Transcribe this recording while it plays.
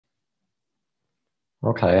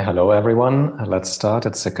Okay, hello everyone. Let's start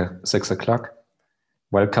at 6 o'clock.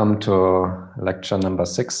 Welcome to lecture number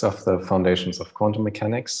 6 of the Foundations of Quantum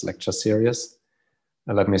Mechanics lecture series.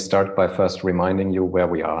 Let me start by first reminding you where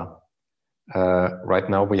we are. Right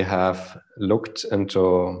now we have looked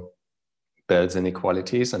into Bell's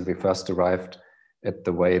inequalities, and we first arrived at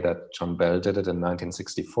the way that John Bell did it in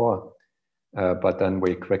 1964. But then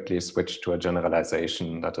we quickly switched to a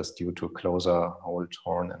generalization that is due to Closer, Holt,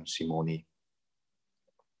 Horn, and Shimoni.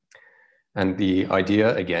 And the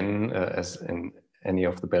idea, again, as in any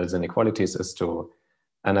of the Bell's inequalities, is to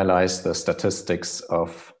analyze the statistics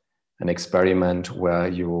of an experiment where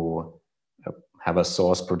you have a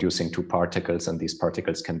source producing two particles, and these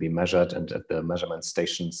particles can be measured. And at the measurement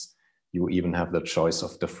stations, you even have the choice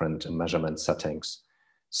of different measurement settings.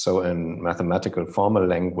 So in mathematical formal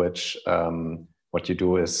language, what you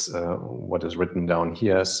do is what is written down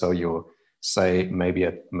here. So you say maybe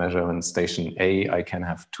at measurement station A, I can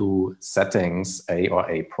have two settings, A or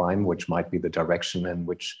A prime, which might be the direction in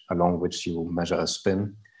along which you measure a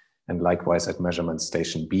spin. And likewise at measurement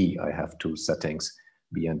station B, I have two settings,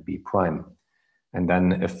 B and B prime. And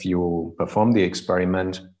then if you perform the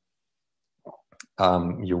experiment,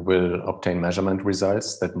 you will obtain measurement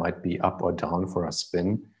results that might be up or down for a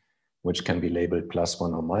spin, which can be labeled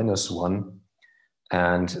 +1 or -1.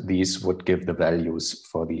 And these would give the values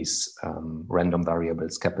for these random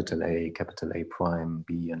variables, capital A prime,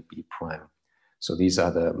 B, and B prime. So these are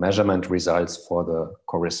the measurement results for the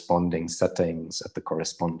corresponding settings at the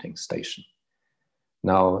corresponding station.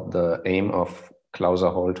 Now, the aim of Closer,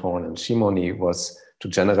 Holt, Horn, and Shimoni was to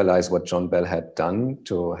generalize what John Bell had done,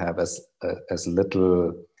 to have as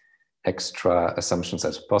little extra assumptions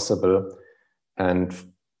as possible. And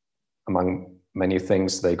among many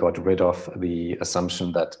things, they got rid of the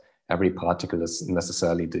assumption that every particle is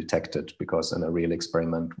necessarily detected, because in a real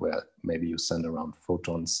experiment where maybe you send around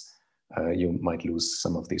photons, you might lose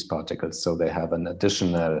some of these particles. So they have an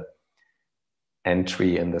additional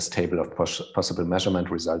entry in this table of possible measurement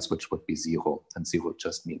results, which would be 0, and 0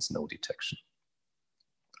 just means no detection.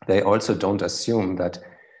 They also don't assume that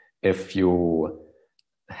if you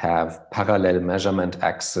have parallel measurement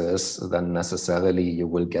axes, then necessarily you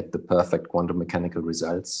will get the perfect quantum mechanical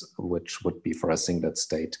results, which would be for a singlet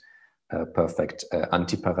state perfect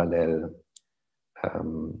anti-parallel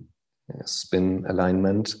spin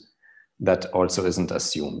alignment. That also isn't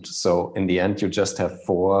assumed. So in the end, you just have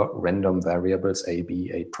 4 random variables, A,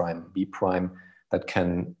 B, A prime, B prime, that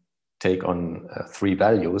can take on 3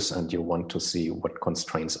 values, and you want to see what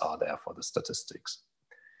constraints are there for the statistics.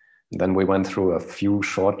 Then we went through a few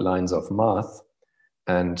short lines of math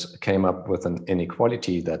and came up with an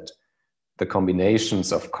inequality that the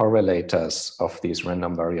combinations of correlators of these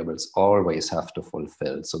random variables always have to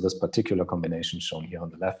fulfill. So this particular combination shown here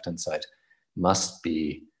on the left-hand side must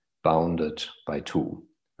be bounded by 2.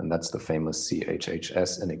 And that's the famous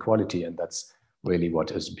CHHS inequality. And that's really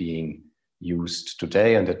what is being used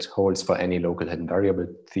today. And it holds for any local hidden variable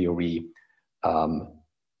theory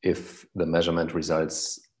if the measurement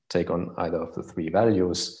results take on either of the 3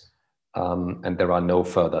 values, and there are no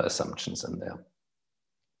further assumptions in there.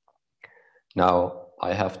 Now,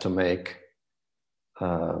 I have to make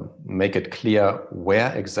it clear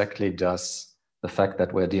where exactly does the fact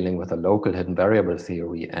that we're dealing with a local hidden variable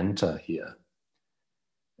theory enter here,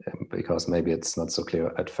 because maybe it's not so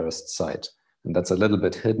clear at first sight. And that's a little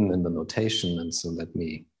bit hidden in the notation, and so let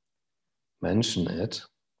me mention it.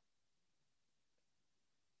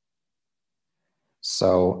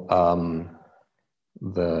 So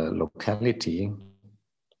the locality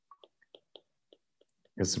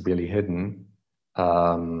is really hidden.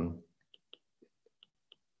 All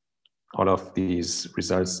of these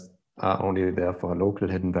results are only there for local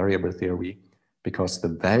hidden variable theory because the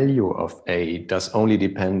value of A does only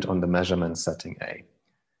depend on the measurement setting A.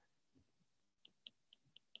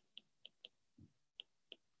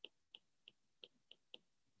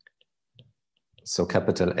 So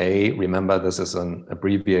capital A, remember this is an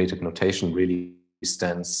abbreviated notation, really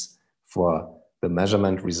stands for the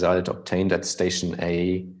measurement result obtained at station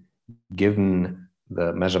A, given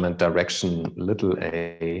the measurement direction little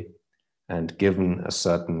a, and given a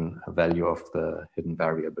certain value of the hidden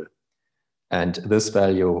variable. And this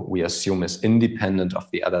value we assume is independent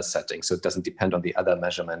of the other setting, so it doesn't depend on the other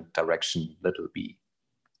measurement direction little b.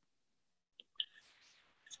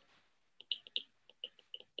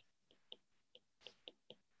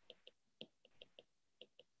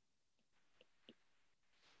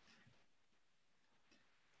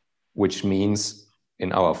 Which means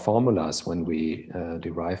in our formulas, when we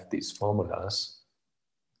derive these formulas,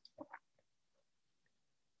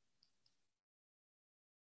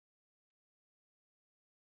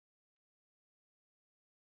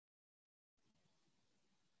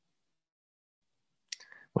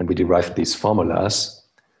 when we derived these formulas,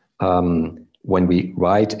 when we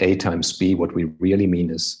write A times B, what we really mean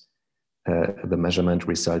is the measurement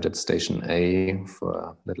result at station A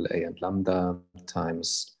for little a and lambda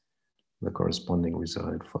times the corresponding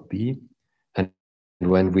result for B. And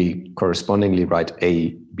when we correspondingly write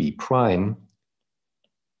A, B prime,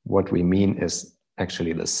 what we mean is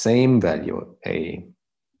actually the same value A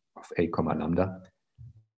of A comma lambda.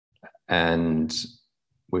 And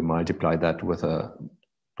we multiply that with a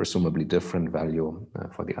presumably different value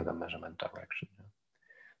for the other measurement direction.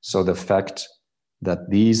 So the fact that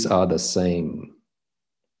these are the same,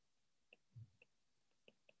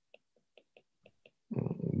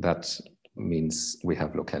 that means we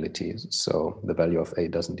have locality. So the value of A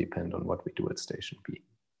doesn't depend on what we do at station B.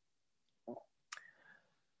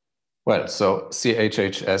 Well, so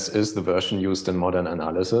CHHS is the version used in modern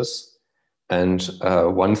analysis. And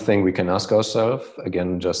one thing we can ask ourselves,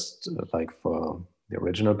 again, just like for the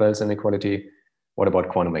original Bell's inequality, what about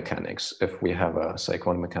quantum mechanics? If we have a, say,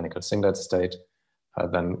 quantum mechanical singlet state,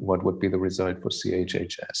 then what would be the result for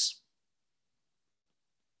CHHS?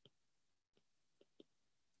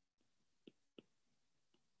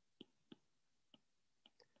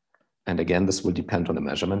 And again, this will depend on the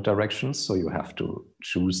measurement directions, so you have to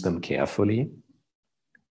choose them carefully.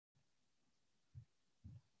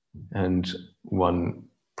 And one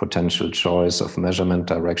potential choice of measurement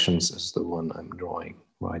directions is the one I'm drawing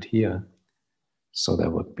right here. So there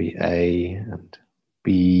would be A and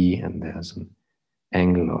B, and there's an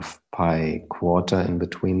angle of pi quarter in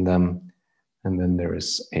between them. And then there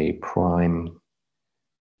is A prime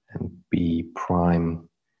and B prime.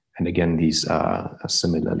 And again, these are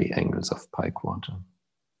similarly angles of pi quarter.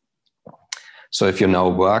 So if you now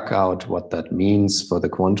work out what that means for the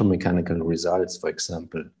quantum mechanical results, for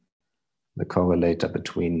example, the correlator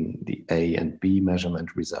between the A and B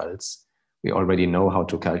measurement results, we already know how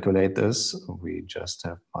to calculate this. We just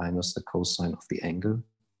have minus the cosine of the angle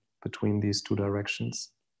between these two directions.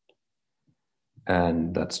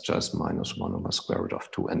 And that's just minus 1 over square root of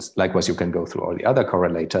 2. And likewise, you can go through all the other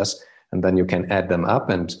correlators, and then you can add them up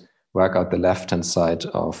and work out the left-hand side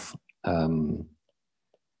of the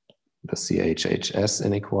CHHS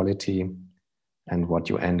inequality. And what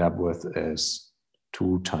you end up with is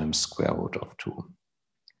 2 times square root of 2.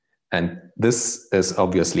 And this is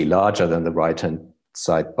obviously larger than the right-hand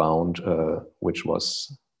side bound, which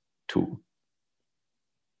was 2.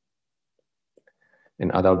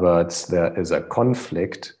 In other words, there is a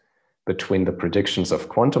conflict between the predictions of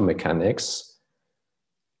quantum mechanics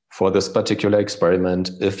for this particular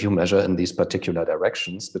experiment, if you measure in these particular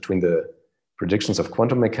directions, between the predictions of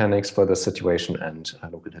quantum mechanics for the situation and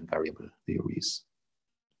local invariable theories.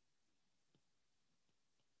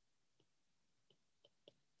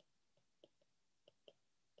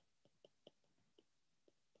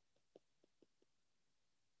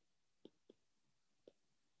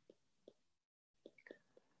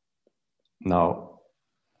 Now,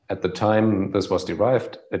 at the time this was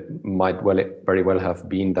derived, it might very well have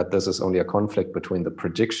been that this is only a conflict between the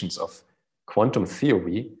predictions of quantum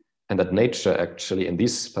theory, and that nature actually in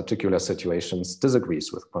these particular situations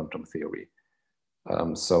disagrees with quantum theory.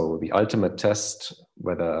 So the ultimate test,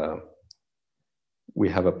 whether we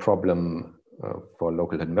have a problem for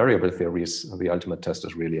local invariable theories, the ultimate test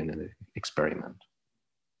is really an experiment.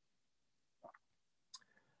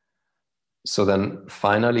 So then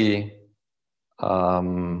finally,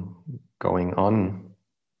 going on,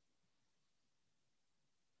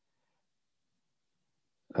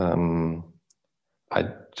 I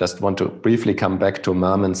just want to briefly come back to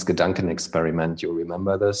Merman's Gedankenexperiment. You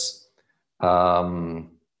remember this? Where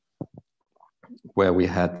we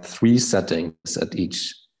had 3 settings at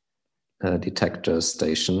each detector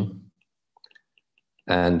station,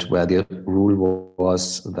 and where the rule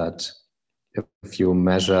was that if you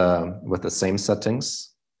measure with the same settings,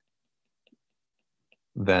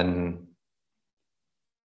 then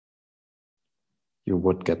you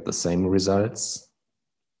would get the same results.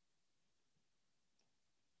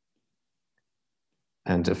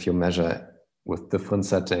 And if you measure with different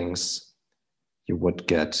settings, you would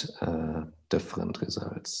get different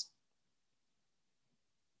results.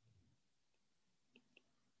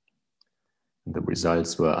 The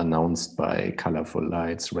results were announced by colorful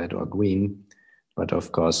lights, red or green. But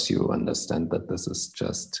of course, you understand that this is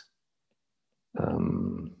just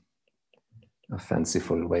a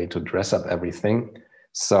fanciful way to dress up everything.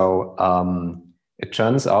 So it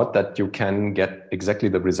turns out that you can get exactly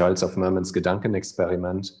the results of Merman's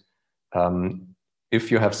Gedankenexperiment if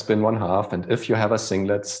you have spin 1/2 and if you have a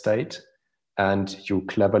singlet state and you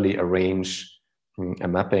cleverly arrange a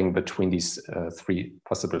mapping between these three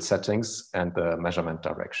possible settings and the measurement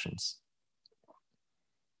directions.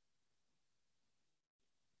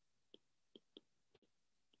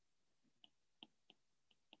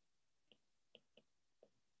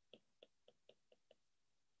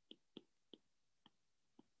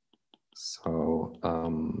 So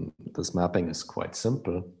this mapping is quite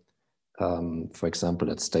simple. For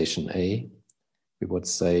example, at station A, we would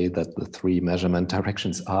say that the three measurement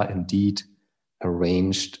directions are indeed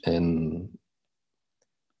arranged in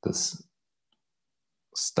this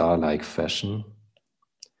star-like fashion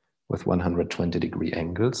with 120-degree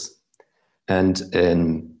angles. And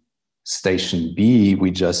in station B,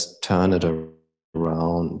 we just turn it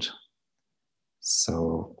around.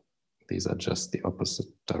 So these are just the opposite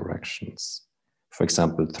directions. For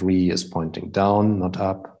example, 3 is pointing down, not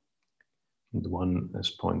up. And 1 is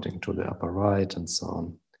pointing to the upper right, and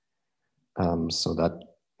so on. So that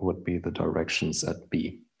would be the directions at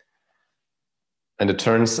B. And it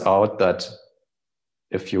turns out that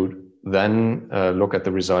if you then look at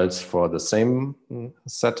the results for the same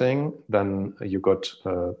setting, then you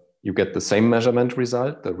get the same measurement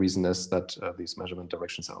result. The reason is that these measurement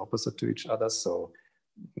directions are opposite to each other. So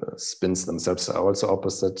the spins themselves are also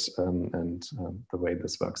opposite. And the way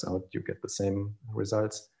this works out, you get the same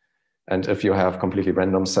results. And if you have completely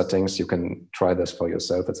random settings, you can try this for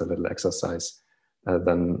yourself. It's a little exercise.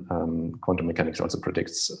 Then quantum mechanics also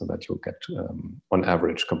predicts that you'll get, on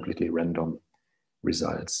average, completely random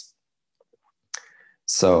results.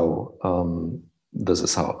 So this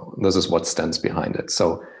is what stands behind it.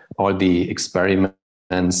 So all the experiments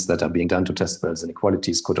that are being done to test Bell's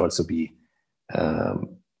inequalities could also be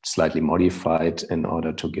slightly modified in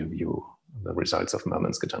order to give you the results of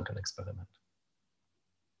Merman's Gedanken experiment.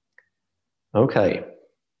 Okay.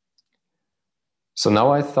 So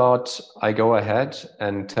now I thought I go ahead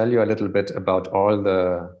and tell you a little bit about all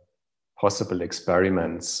the possible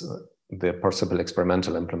experiments, the possible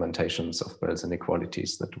experimental implementations of Bell's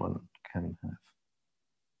inequalities that one can have.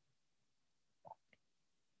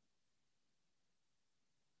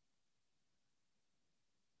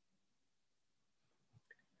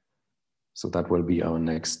 So that will be our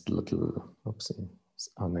next little,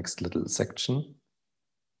 our next little section.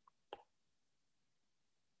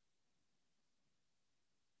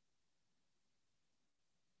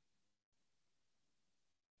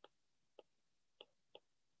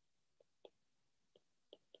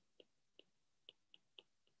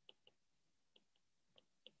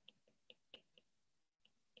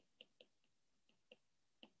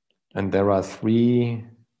 And there are three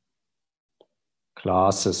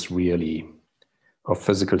classes really of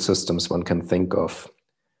physical systems one can think of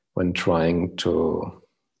when trying to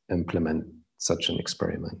implement such an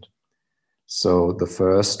experiment. So the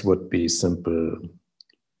first would be simple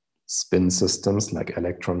spin systems like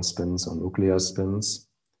electron spins or nuclear spins.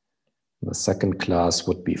 The second class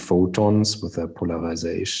would be photons with their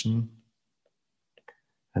polarization.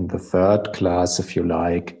 And the third class, if you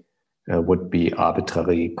like, would be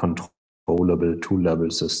arbitrary controllable two-level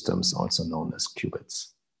systems, also known as qubits.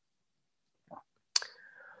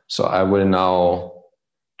 So I will now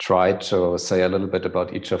try to say a little bit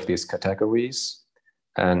about each of these categories.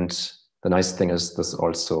 And the nice thing is this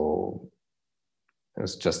also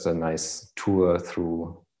is just a nice tour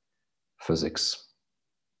through physics.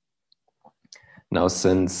 Now,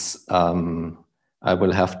 since I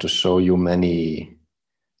will have to show you many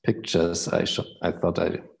pictures, I thought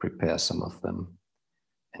I'd prepare some of them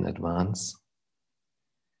in advance.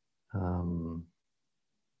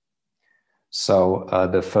 So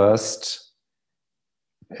the first,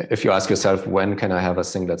 if you ask yourself, when can I have a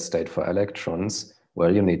singlet state for electrons?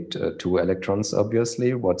 Well, you need 2 electrons,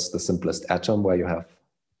 obviously. What's the simplest atom where you have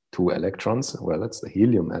 2 electrons? Well, it's the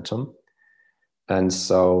helium atom. And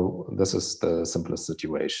so this is the simplest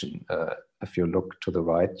situation. If you look to the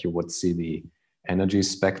right, you would see the energy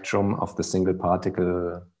spectrum of the single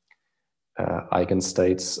particle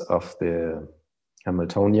eigenstates of the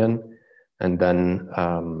Hamiltonian. And then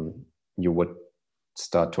you would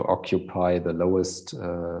start to occupy the lowest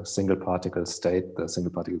single particle state, the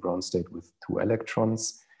single particle ground state, with 2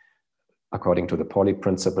 electrons. According to the Pauli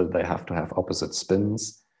principle, they have to have opposite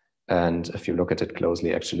spins. And if you look at it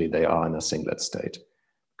closely, actually they are in a singlet state,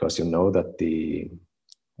 because you know that the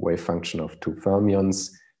wave function of 2 fermions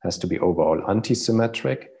has to be overall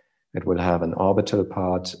antisymmetric. It will have an orbital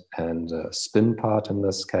part and a spin part in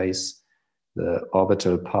this case. The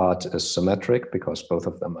orbital part is symmetric because both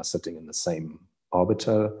of them are sitting in the same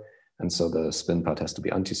orbital. And so the spin part has to be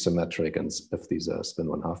antisymmetric. And if these are spin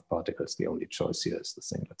 1/2 particles, the only choice here is the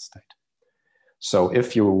singlet state. So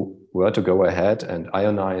if you were to go ahead and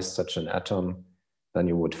ionize such an atom then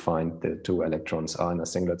you would find the 2 electrons are in a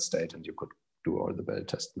singlet state and you could do all the Bell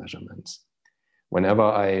test measurements. Whenever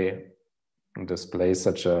I display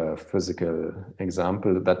such a physical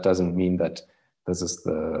example, that doesn't mean that this is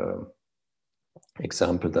the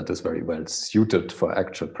example that is very well suited for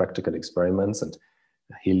actual practical experiments, and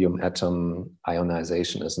helium atom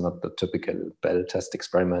ionization is not the typical Bell test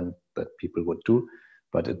experiment that people would do,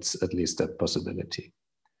 but it's at least a possibility.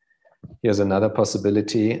 Here's another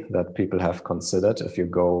possibility that people have considered. If you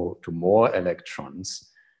go to more electrons,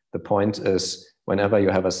 the point is whenever you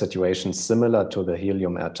have a situation similar to the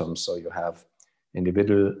helium atom, so you have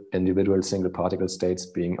individual single particle states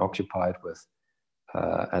being occupied with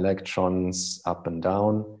electrons up and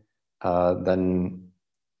down, then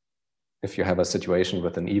if you have a situation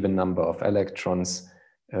with an even number of electrons,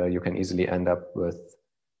 you can easily end up with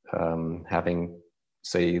having,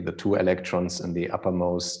 say, the 2 electrons in the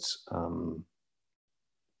uppermost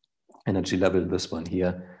energy level, this one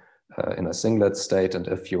here, in a singlet state. And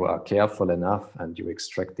if you are careful enough and you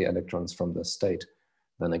extract the electrons from the state,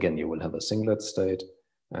 then again, you will have a singlet state,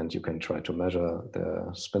 and you can try to measure the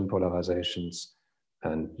spin polarizations,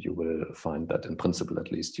 and you will find that in principle,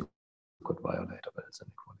 at least, you could violate a Bell's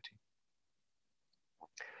inequality.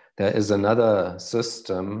 There is another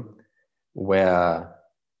system where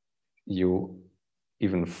you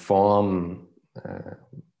even form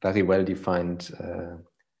very well-defined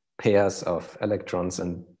pairs of electrons,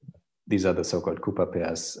 and these are the so-called Cooper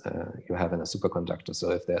pairs you have in a superconductor.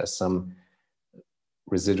 So if there is some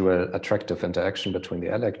residual attractive interaction between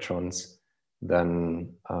the electrons,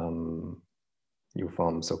 then you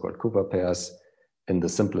form so-called Cooper pairs. In the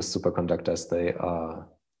simplest superconductors, they are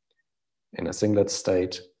in a singlet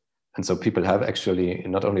state. And so people have actually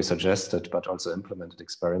not only suggested, but also implemented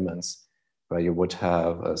experiments where you would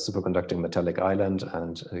have a superconducting metallic island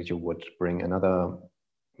and you would bring another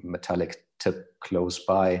metallic tip close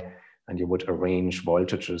by, and you would arrange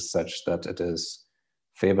voltages such that it is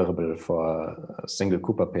favorable for a single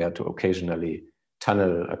Cooper pair to occasionally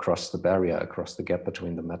tunnel across the barrier, across the gap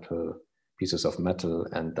between the metal pieces of metal,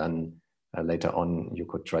 and then later on you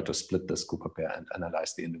could try to split this Cooper pair and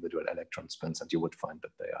analyze the individual electron spins, and you would find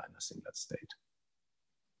that they are in a singlet state.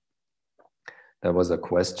 There was a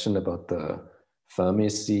question about the Fermi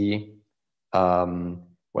sea.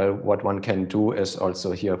 Well, what one can do is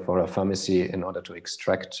also here for a Fermi sea, in order to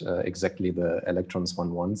extract exactly the electrons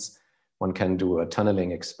one wants, one can do a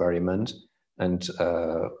tunneling experiment. And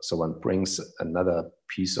so one brings another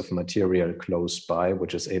piece of material close by,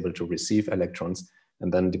 which is able to receive electrons.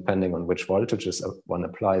 And then depending on which voltages one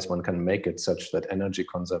applies, one can make it such that energy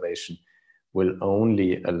conservation will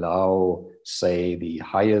only allow, say, the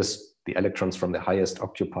electrons from the highest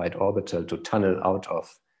occupied orbital to tunnel out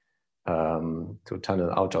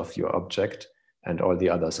of your object, and all the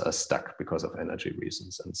others are stuck because of energy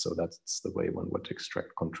reasons. And so that's the way one would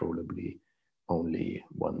extract controllably only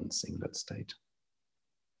one singlet state.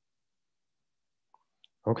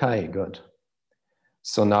 Okay, good.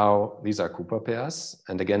 So now these are Cooper pairs.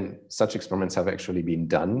 And again, such experiments have actually been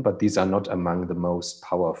done, but these are not among the most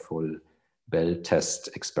powerful Bell test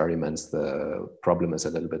experiments. The problem is a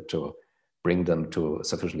little bit to bring them to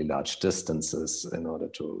sufficiently large distances in order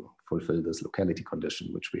to fulfill this locality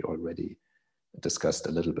condition, which we already discussed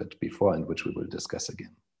a little bit before and which we will discuss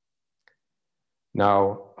again.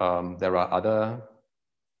 Now, there are other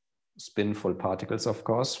spinful particles, of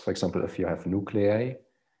course. For example, if you have nuclei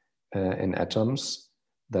in atoms,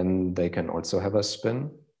 then they can also have a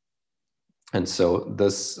spin. And so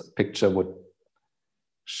this picture would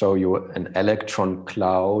show you an electron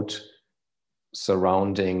cloud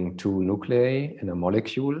surrounding 2 nuclei in a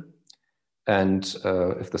molecule. And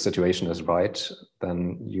if the situation is right,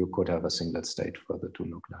 then you could have a singlet state for the 2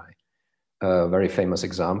 nuclei. A very famous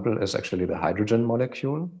example is actually the hydrogen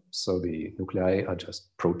molecule. So the nuclei are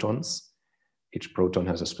just protons. Each proton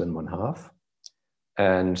has a spin 1/2.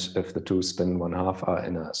 And if the 2 spin 1/2 are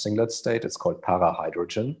in a singlet state, it's called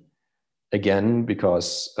parahydrogen. Again,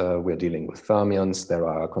 because we're dealing with fermions, there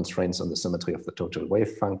are constraints on the symmetry of the total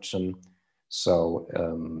wave function. So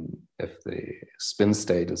if the spin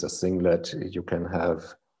state is a singlet, you can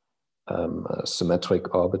have a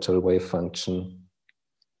symmetric orbital wave function.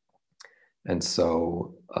 And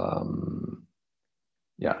so,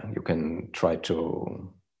 yeah, you can try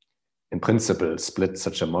to, in principle, split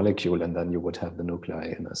such a molecule, and then you would have the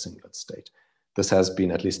nuclei in a singlet state. This has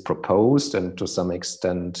been at least proposed and to some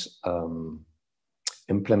extent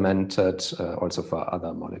implemented also for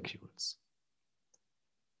other molecules.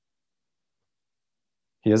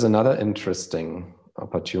 Here's another interesting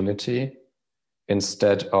opportunity.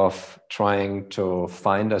 Instead of trying to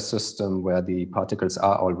find a system where the particles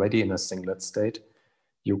are already in a singlet state,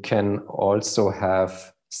 you can also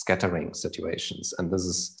have scattering situations. And this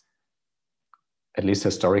is at least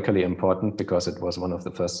historically important because it was one of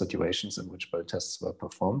the first situations in which Bell tests were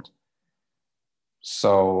performed.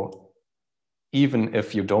 So even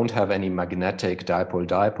if you don't have any magnetic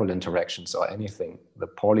dipole-dipole interactions or anything, the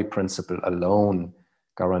Pauli principle alone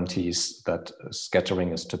guarantees that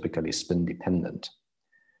scattering is typically spin dependent.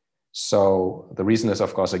 So the reason is,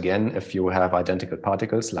 of course, again, if you have identical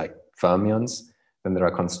particles like fermions, then there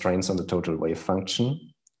are constraints on the total wave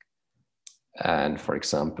function. And for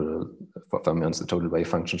example, for fermions, the total wave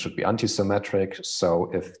function should be antisymmetric.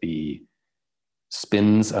 So if the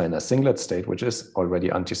spins are in a singlet state, which is already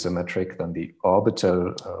antisymmetric, then the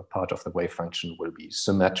orbital part of the wave function will be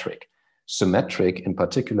symmetric. Symmetric in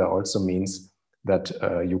particular also means that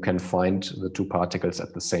you can find the two particles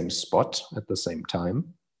at the same spot at the same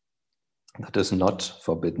time. That is not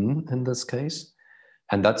forbidden in this case.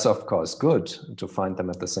 And that's of course good to find them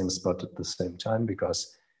at the same spot at the same time,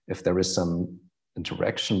 because if there is some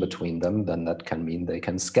interaction between them, then that can mean they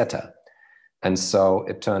can scatter. And so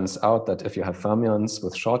it turns out that if you have fermions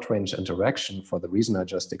with short-range interaction, for the reason I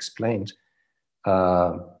just explained,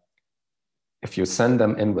 if you send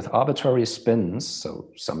them in with arbitrary spins, so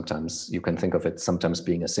sometimes you can think of it sometimes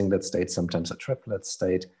being a singlet state, sometimes a triplet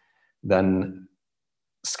state, then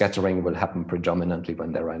scattering will happen predominantly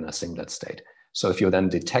when they're in a singlet state. So if you then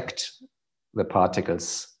detect the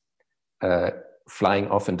particles flying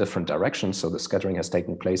off in different directions, so the scattering has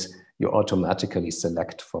taken place, you automatically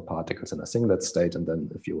select for particles in a singlet state, and then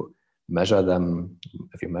if you measure them,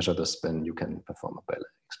 if you measure the spin, you can perform a Bell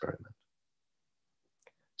experiment.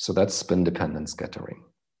 So that's spin-dependent scattering.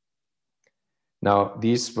 Now,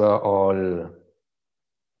 these were all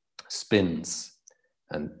spins,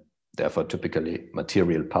 and therefore typically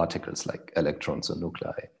material particles like electrons or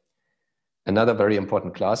nuclei. Another very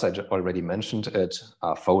important class, I already mentioned it,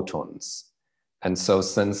 are photons. And so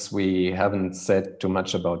since we haven't said too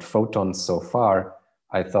much about photons so far,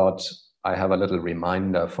 I thought I have a little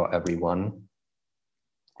reminder for everyone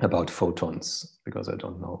about photons, because I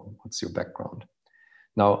don't know what's your background.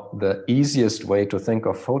 Now, the easiest way to think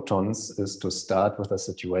of photons is to start with a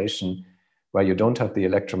situation where you don't have the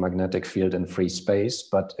electromagnetic field in free space,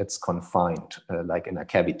 but it's confined, like in a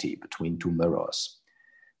cavity between two mirrors.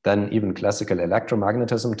 Then even classical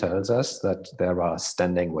electromagnetism tells us that there are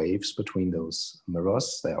standing waves between those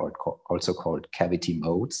mirrors. They are also called cavity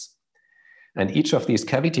modes. And each of these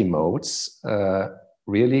cavity modes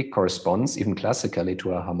really corresponds, even classically,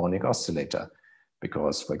 to a harmonic oscillator,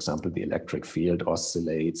 because, for example, the electric field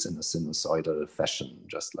oscillates in a sinusoidal fashion,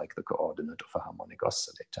 just like the coordinate of a harmonic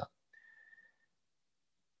oscillator.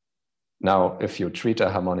 Now, if you treat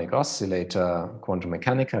a harmonic oscillator quantum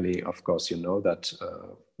mechanically, of course, you know that,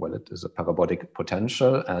 well, it is a parabolic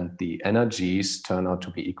potential and the energies turn out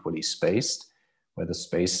to be equally spaced, where the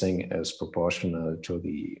spacing is proportional to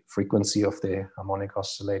the frequency of the harmonic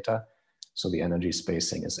oscillator. So the energy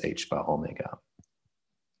spacing is h bar omega.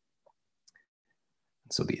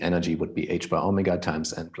 So the energy would be h bar omega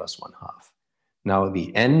times n plus 1/2. Now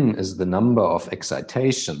the n is the number of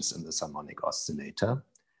excitations in this harmonic oscillator,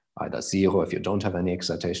 either 0 if you don't have any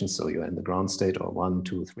excitations, so you're in the ground state, or 1,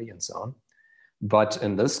 2, 3, and so on. But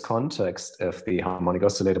in this context, if the harmonic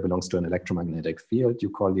oscillator belongs to an electromagnetic field, you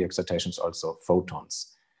call the excitations also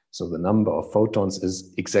photons. So the number of photons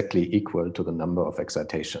is exactly equal to the number of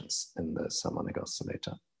excitations in this harmonic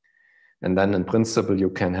oscillator. And then in principle, you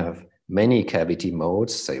can have many cavity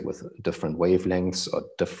modes, say with different wavelengths or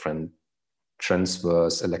different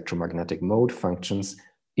transverse electromagnetic mode functions.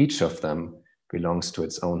 Each of them belongs to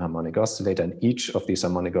its own harmonic oscillator, and each of these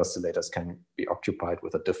harmonic oscillators can be occupied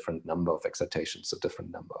with a different number of excitations, a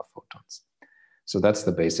different number of photons. So that's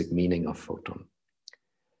the basic meaning of photon.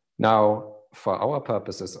 Now, for our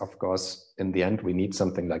purposes, of course, in the end, we need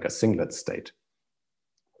something like a singlet state.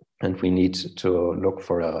 And we need to look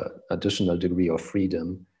for an additional degree of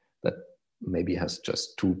freedom that maybe has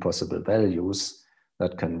just two possible values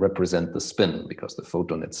that can represent the spin, because the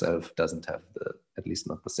photon itself doesn't have at least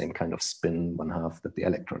not the same kind of spin 1/2 that the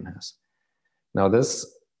electron has. Now this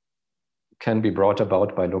can be brought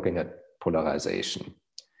about by looking at polarization.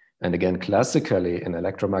 And again, classically in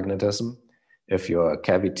electromagnetism, if your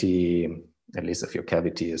cavity, at least if your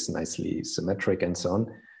cavity is nicely symmetric and so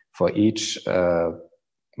on, for each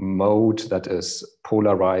mode that is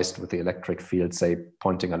polarized with the electric field, say,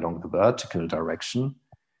 pointing along the vertical direction,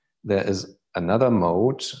 there is another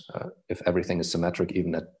mode, if everything is symmetric,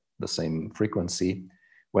 even at the same frequency,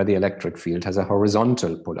 where the electric field has a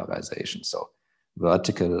horizontal polarization. So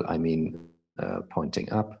vertical, I mean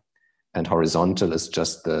pointing up, And horizontal is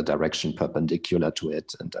just the direction perpendicular to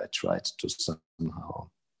it. And I tried to somehow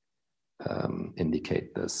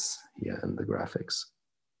indicate this here in the graphics.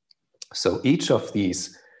 So each of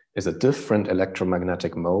these is a different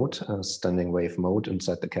electromagnetic mode, a standing wave mode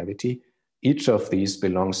inside the cavity. Each of these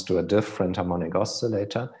belongs to a different harmonic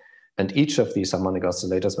oscillator. And each of these harmonic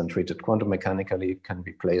oscillators, when treated quantum mechanically, can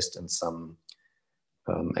be placed in some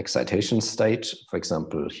excitation state. For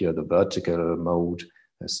example, here the vertical mode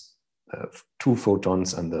has 2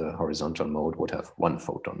 photons and the horizontal mode would have 1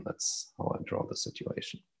 photon. That's how I draw the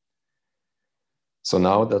situation. So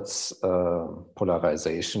now that's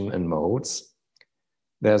polarization in modes.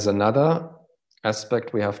 There's another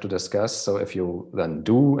aspect we have to discuss. So if you then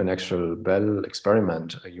do an actual Bell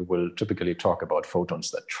experiment, you will typically talk about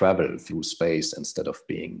photons that travel through space instead of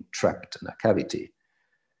being trapped in a cavity.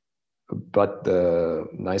 But the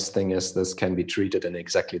nice thing is this can be treated in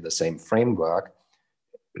exactly the same framework.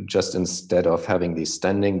 Just instead of having these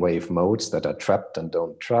standing wave modes that are trapped and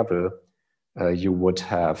don't travel, you would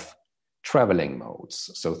have traveling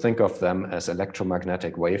modes. So think of them as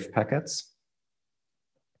electromagnetic wave packets.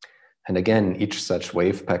 And again, each such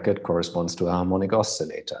wave packet corresponds to a harmonic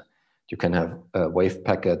oscillator. You can have wave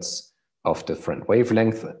packets of different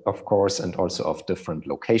wavelength, of course, and also of different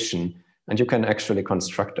location. And you can actually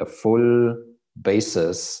construct a full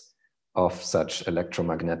basis of such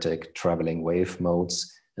electromagnetic traveling wave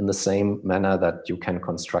modes in the same manner that you can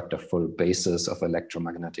construct a full basis of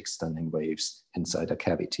electromagnetic standing waves inside a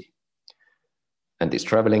cavity. And these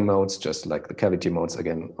traveling modes, just like the cavity modes,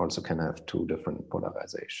 again, also can have 2 different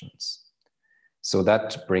polarizations. So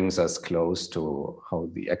that brings us close to how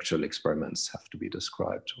the actual experiments have to be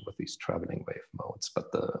described with these traveling wave modes,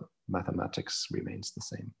 but the mathematics remains the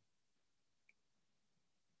same.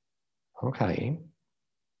 Okay.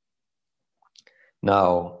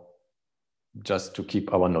 Now, just to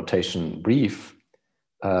keep our notation brief,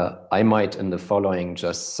 I might in the following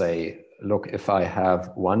just say, look, if I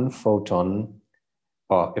have 1 photon,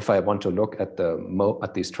 or if I want to look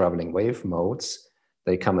at these traveling wave modes,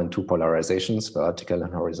 they come in 2 polarizations, vertical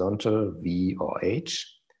and horizontal, V or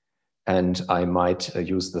H. And I might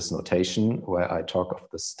use this notation where I talk of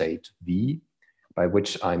the state V, by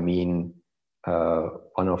which I mean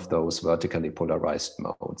one of those vertically polarized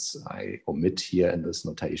modes. I omit here in this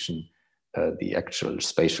notation the actual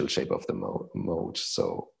spatial shape of the mode,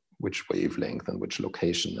 so which wavelength and which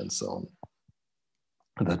location and so on.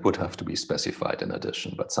 That would have to be specified in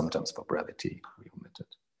addition, but sometimes for brevity, we omit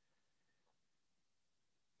it.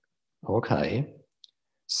 Okay,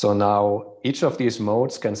 so now each of these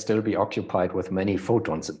modes can still be occupied with many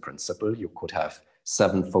photons in principle. You could have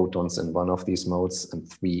 7 photons in one of these modes and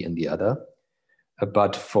 3 in the other.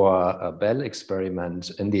 But for a Bell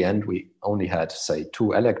experiment, in the end, we only had, say,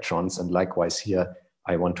 2 electrons, and likewise here,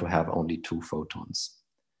 I want to have only 2 photons.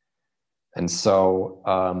 And so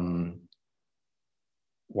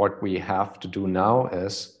what we have to do now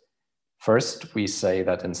is, first we say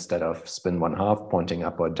that instead of spin 1/2 pointing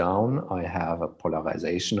up or down, I have a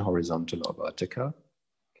polarization, horizontal or vertical.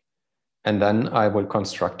 And then I will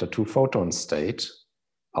construct a 2 photon state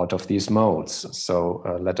out of these modes. So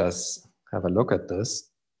let us have a look at this.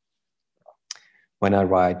 When I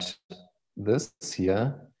write this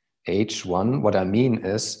here, H1, what I mean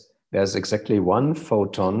is there's exactly 1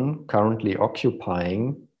 photon currently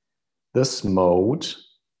occupying this mode,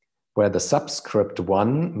 where the subscript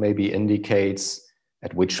 1 maybe indicates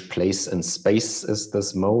at which place in space is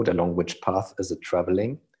this mode, along which path is it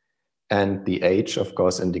traveling. And the H, of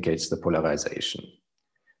course, indicates the polarization.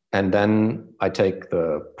 And then I take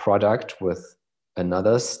the product with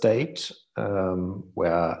another state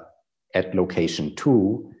where at location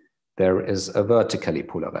 2, there is a vertically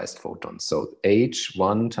polarized photon. So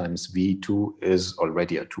H1 times V2 is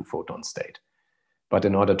already a 2 photon state. But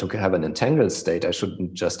in order to have an entangled state, I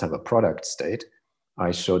shouldn't just have a product state.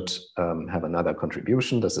 I should have another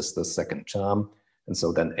contribution. This is the second term. And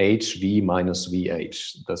so then HV minus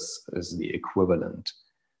VH, this is the equivalent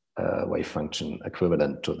wave function,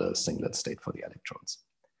 equivalent to the singlet state for the electrons.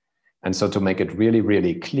 And so to make it really,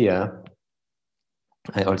 really clear,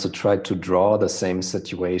 I also tried to draw the same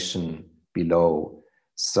situation below.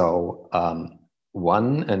 So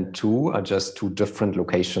 1 and 2 are just 2 different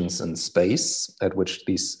locations in space at which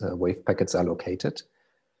these wave packets are located.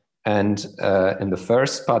 And in the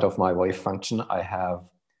first part of my wave function, I have,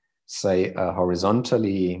 say, a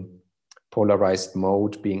horizontally polarized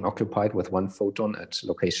mode being occupied with 1 photon at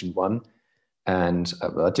location 1 and a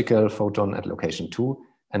vertical photon at location 2.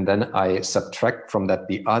 And then I subtract from that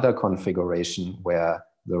the other configuration where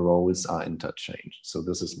the roles are interchanged. So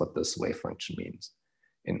this is what this wave function means.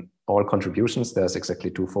 In all contributions, there's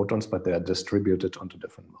exactly 2 photons, but they are distributed onto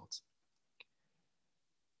different modes.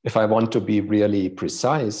 If I want to be really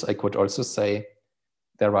precise, I could also say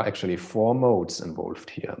there are actually 4 modes involved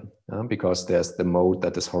here, because there's the mode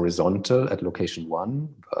that is horizontal at location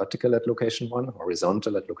 1, vertical at location 1,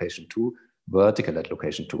 horizontal at location 2, vertical at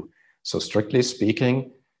location 2. So strictly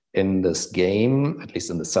speaking, in this game, at least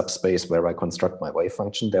in the subspace where I construct my wave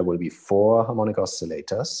function, there will be 4 harmonic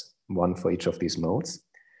oscillators, 1 for each of these modes.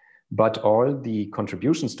 But all the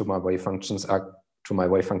contributions to my wave function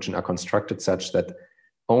are constructed such that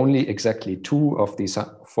only exactly 2 of these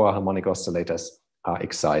 4 harmonic oscillators are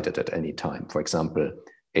excited at any time. For example,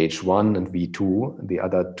 H1 and V2, the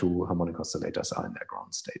other 2 harmonic oscillators are in their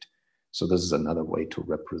ground state. So this is another way to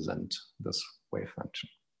represent this wave function.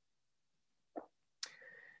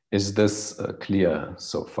 Is this clear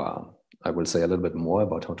so far? I will say a little bit more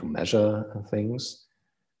about how to measure things,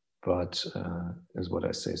 but is what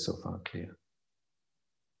I say so far clear?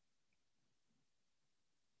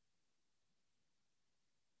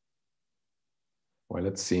 Well,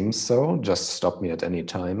 it seems so. Just stop me at any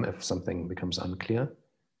time if something becomes unclear.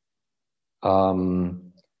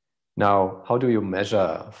 Now, how do you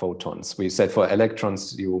measure photons? We said for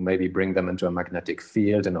electrons, you maybe bring them into a magnetic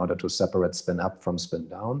field in order to separate spin up from spin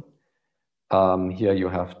down. Here you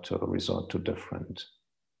have to resort to different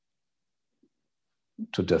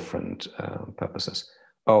purposes.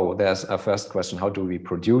 Oh, there's a first question. How do we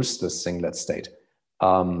produce this singlet state?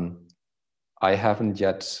 I haven't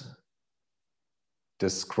yet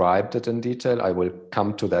described it in detail. I will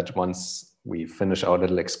come to that once we finish our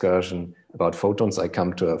little excursion about photons. I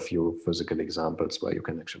come to a few physical examples where you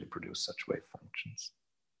can actually produce such wave functions.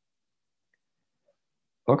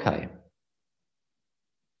 Okay.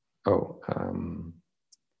 Oh,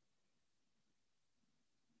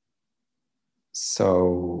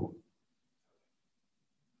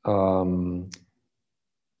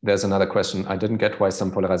 there's another question. I didn't get why some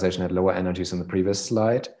polarization had lower energies in the previous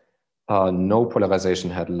slide. No polarization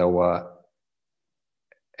had lower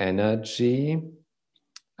energy.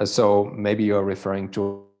 So maybe you're referring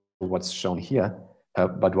to what's shown here.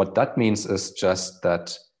 But what that means is just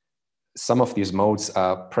that some of these modes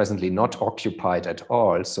are presently not occupied at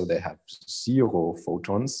all, so they have 0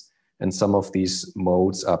 photons. And some of these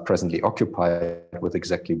modes are presently occupied with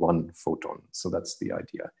exactly 1 photon. So that's the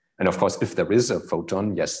idea. And of course, if there is a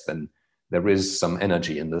photon, yes, then there is some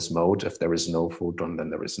energy in this mode. If there is no photon, then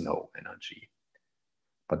there is no energy.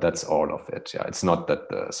 But that's all of it. Yeah, it's not that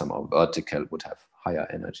somehow vertical would have higher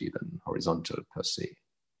energy than horizontal per se.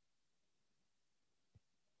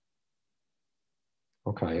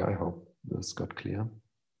 Okay, I hope this got clear.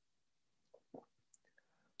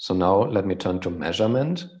 So now let me turn to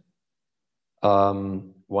measurement.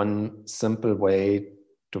 One simple way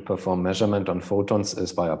to perform measurement on photons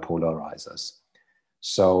is via polarizers.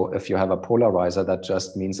 So if you have a polarizer, that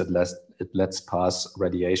just means it lets pass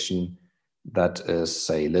radiation that is,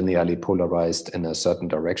 say, linearly polarized in a certain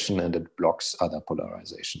direction, and it blocks other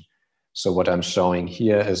polarization. So what I'm showing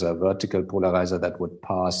here is a vertical polarizer that would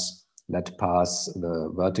let pass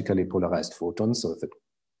the vertically polarized photon. So if it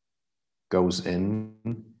goes in,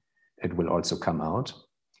 it will also come out.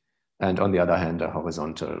 And on the other hand, a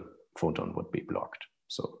horizontal photon would be blocked.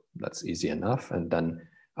 So that's easy enough. And then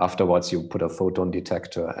afterwards, you put a photon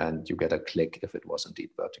detector and you get a click if it was indeed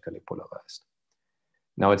vertically polarized.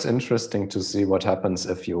 Now it's interesting to see what happens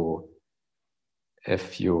if you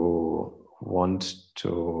want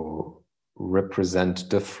to represent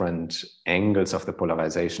different angles of the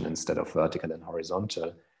polarization instead of vertical and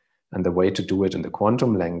horizontal. And the way to do it in the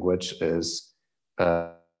quantum language is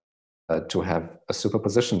to have a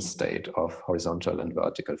superposition state of horizontal and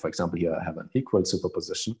vertical. For example, here I have an equal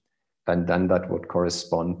superposition, and then that would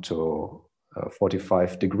correspond to a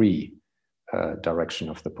 45-degree direction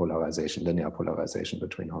of the polarization, linear polarization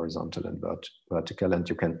between horizontal and vertical. And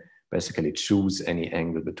you can basically choose any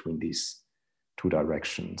angle between these 2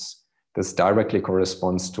 directions. This directly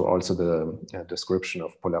corresponds to also the description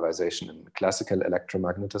of polarization in classical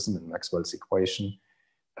electromagnetism in Maxwell's equation,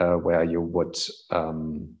 where you would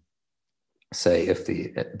say if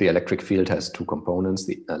the electric field has 2 components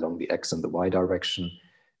along the x and the y direction,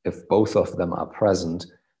 if both of them are present,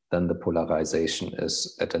 then the polarization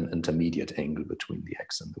is at an intermediate angle between the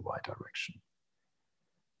x and the y direction.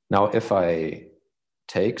 Now, if I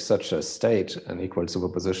take such a state, an equal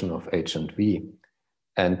superposition of H and V,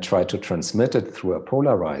 and try to transmit it through a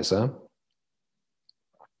polarizer,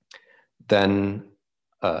 then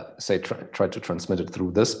say try to transmit it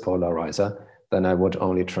through this polarizer, then I would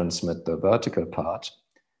only transmit the vertical part.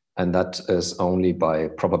 And that is only by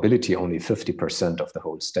probability only 50% of the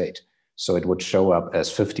whole state. So it would show up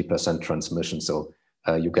as 50% transmission. So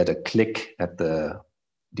you get a click at the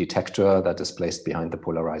detector that is placed behind the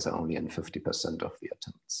polarizer only in 50% of the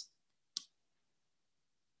attempts.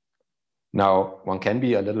 Now, one can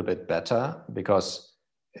be a little bit better, because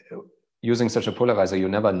using such a polarizer, you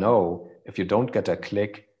never know if you don't get a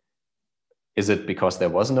click, is it because there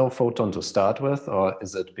was no photon to start with, or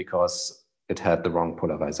is it because it had the wrong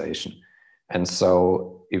polarization? And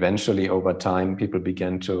so eventually over time, people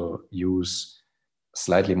began to use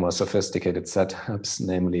slightly more sophisticated setups,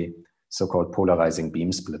 namely so-called polarizing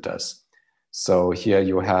beam splitters. So here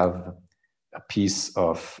you have a piece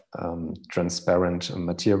of transparent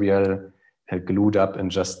material glued up in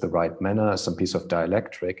just the right manner, some piece of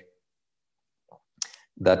dielectric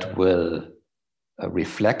that will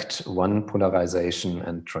reflect one polarization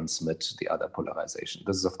and transmit the other polarization.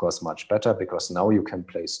 This is of course much better, because now you can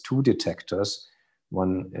place two detectors,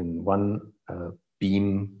 one in one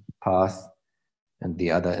beam path and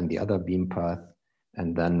the other in the other beam path,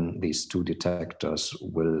 and then these two detectors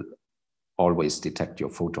will always detect your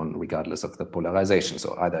photon regardless of the polarization.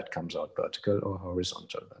 So either it comes out vertical or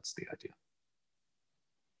horizontal. That's the idea.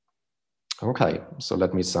 Okay, so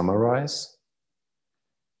let me summarize.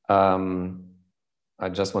 I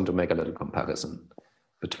just want to make a little comparison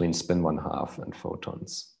between spin 1/2 and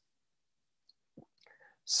photons.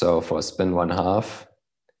 So for spin 1/2,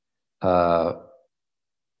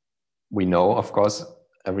 we know, of course,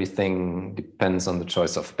 everything depends on the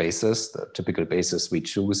choice of basis. The typical basis we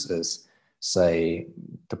choose is, say,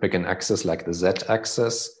 to pick an axis like the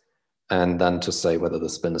z-axis, and then to say whether the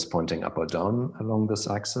spin is pointing up or down along this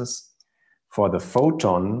axis. For the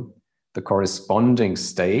photon, the corresponding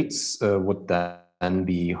states would then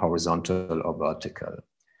be horizontal or vertical.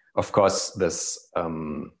 Of course, this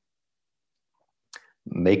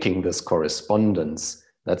making this correspondence,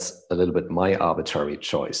 that's a little bit my arbitrary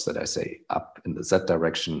choice, that I say up in the z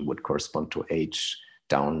direction would correspond to h,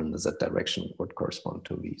 down in the z direction would correspond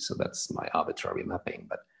to v. So that's my arbitrary mapping,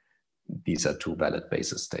 but these are two valid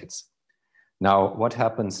basis states. Now, what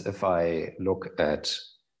happens if I look at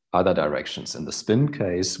other directions? In the spin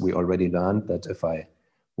case, we already learned that if I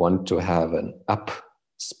want to have an up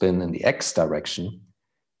spin in the x direction,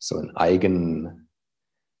 so an eigen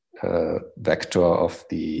vector of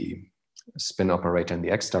the spin operator in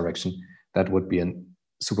the x direction, that would be a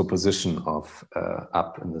superposition of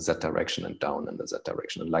up in the z direction and down in the z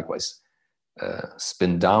direction. And likewise,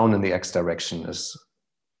 spin down in the x direction is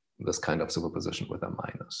this kind of superposition with a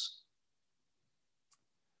minus.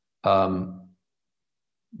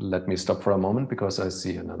 Let me stop for a moment because I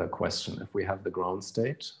see another question. If we have the ground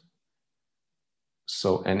state,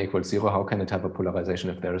 so n equals 0, how can it have a polarization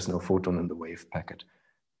if there is no photon in the wave packet?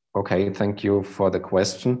 Okay, thank you for the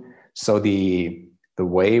question. So the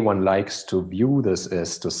way one likes to view this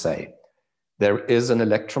is to say, there is an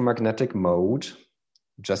electromagnetic mode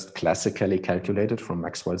just classically calculated from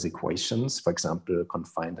Maxwell's equations, for example,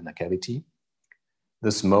 confined in a cavity.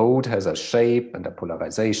 This mode has a shape and a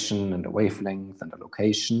polarization and a wavelength and a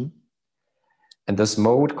location. And this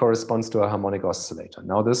mode corresponds to a harmonic oscillator.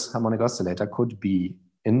 Now this harmonic oscillator could be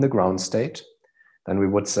in the ground state. Then we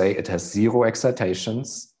would say it has 0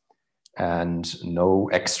 excitations and no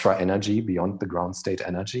extra energy beyond the ground state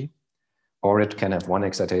energy. Or it can have 1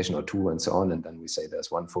 excitation or 2 and so on. And then we say there's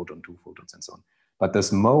 1 photon, 2 photons and so on. But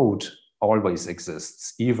this mode always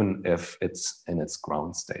exists, even if it's in its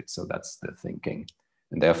ground state. So that's the thinking.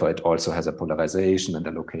 And therefore it also has a polarization and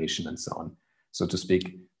a location and so on. So to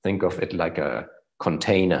speak, think of it like a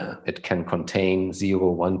container. It can contain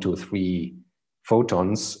 0, 1, 2, 3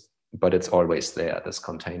 photons, but it's always there. This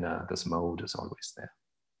container, this mode is always there.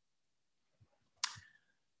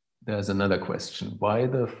 There's another question. Why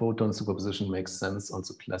the photon superposition makes sense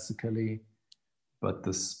also classically, but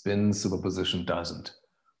the spin superposition doesn't?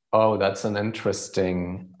 Oh, that's an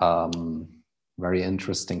interesting, very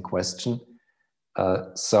interesting question.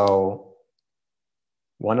 So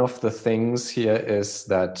one of the things here is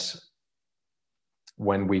that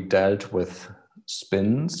when we dealt with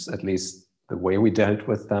spins, at least the way we dealt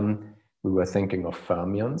with them, we were thinking of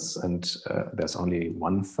fermions, and there's only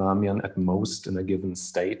one fermion at most in a given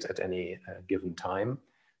state at any given time.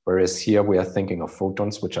 Whereas here we are thinking of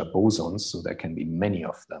photons, which are bosons, so there can be many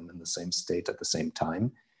of them in the same state at the same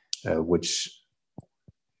time, which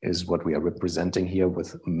is what we are representing here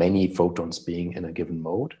with many photons being in a given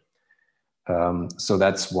mode. So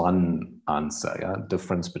that's one answer, yeah?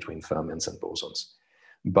 Difference between fermions and bosons.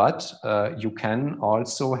 But you can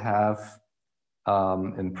also have,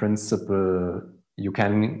 in principle, you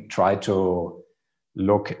can try to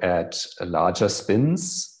look at larger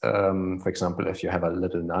spins. For example, if you have a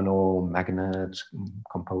little nano magnet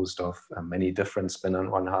composed of many different spin on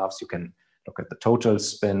one halves, you can look at the total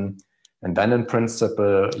spin. And then in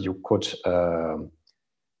principle, you could,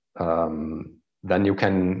 then you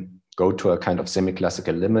can go to a kind of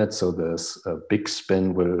semi-classical limit. So this big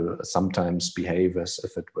spin will sometimes behave as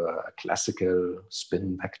if it were a classical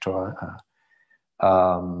spin vector.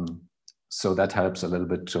 So that helps a little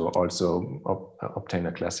bit to also obtain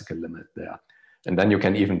a classical limit there. And then you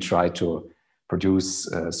can even try to produce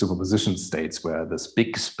superposition states where this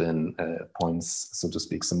big spin points, so to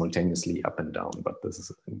speak, simultaneously up and down, but this is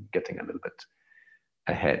getting a little bit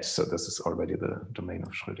ahead. So this is already the domain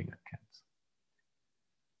of Schrödinger cats.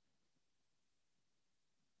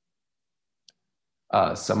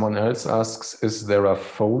 Someone else asks, is there a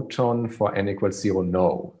photon for n equals 0?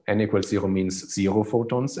 No. N equals 0 means 0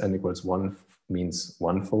 photons, n equals 1 means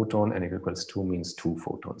 1 photon, n equals 2 means 2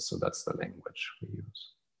 photons. So that's the language we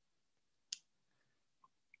use.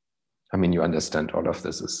 I mean, you understand all of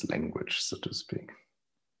this is language, so to speak.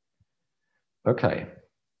 Okay.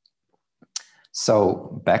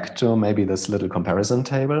 So back to maybe this little comparison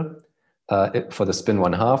table. For the spin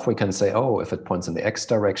 1/2, we can say, oh, if it points in the x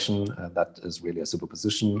direction, that is really a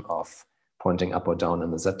superposition of pointing up or down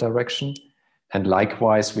in the z direction. And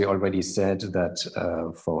likewise, we already said that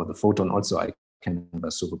for the photon also, I can have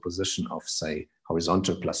a superposition of, say,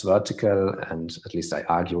 horizontal plus vertical. And at least I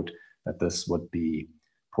argued that this would be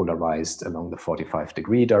polarized along the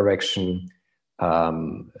 45-degree direction.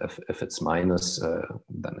 If it's minus,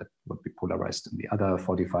 then it would be polarized in the other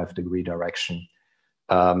 45-degree direction.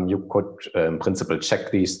 You could, in principle,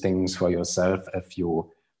 check these things for yourself if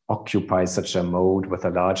you occupy such a mode with a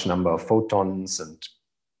large number of photons and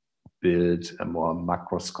build a more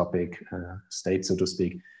macroscopic state, so to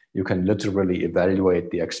speak. You can literally evaluate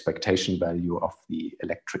the expectation value of the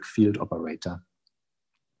electric field operator.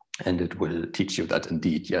 And it will teach you that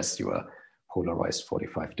indeed, yes, you are polarized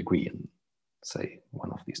 45-degree in, say,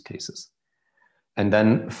 one of these cases. And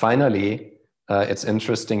then finally, it's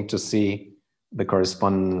interesting to see the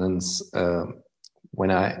correspondence when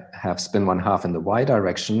I have spin 1/2 in the y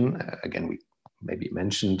direction. Again, we maybe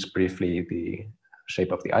mentioned briefly the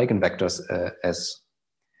shape of the eigenvectors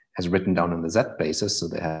as written down on the z basis. So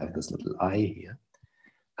they have this little I here.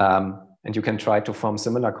 And you can try to form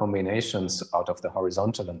similar combinations out of the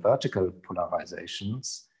horizontal and vertical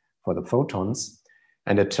polarizations for the photons.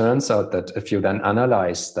 And it turns out that if you then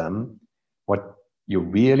analyze them, what you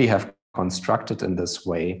really have constructed in this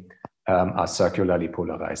way are circularly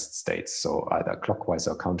polarized states. So either clockwise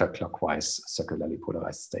or counterclockwise circularly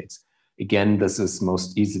polarized states. Again, this is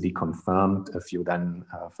most easily confirmed if you then,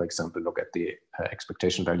 for example, look at the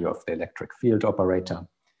expectation value of the electric field operator.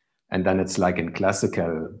 And then it's like in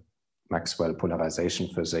classical Maxwell polarization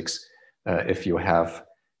physics, if you have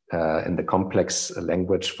in the complex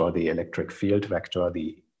language for the electric field vector,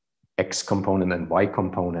 the x component and y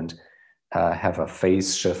component have a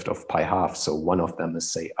phase shift of pi/2. So one of them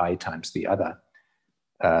is, say, I times the other.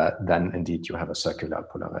 Then indeed you have a circular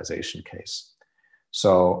polarization case.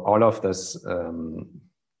 So all of this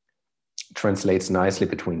translates nicely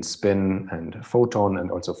between spin and photon.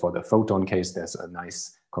 And also for the photon case, there's a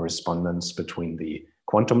nice correspondence between the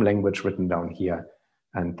quantum language written down here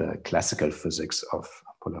and the classical physics of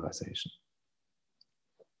polarization.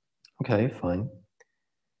 Okay, fine.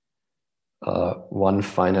 One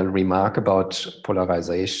final remark about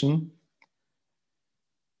polarization.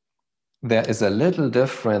 There is a little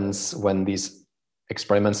difference when these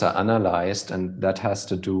experiments are analyzed, and that has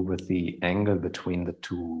to do with the angle between the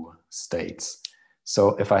two states.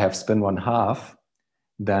 So if I have spin 1/2,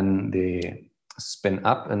 then the spin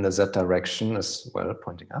up in the z direction is, well,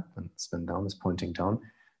 pointing up, and spin down is pointing down.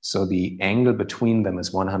 So the angle between them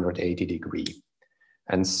is 180 degrees.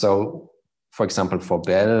 And so, for example, for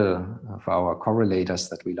Bell, for our correlators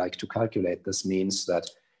that we like to calculate, this means that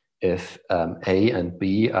if A and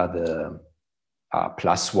B are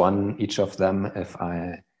 +1 each of them, if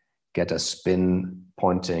I get a spin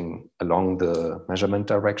pointing along the measurement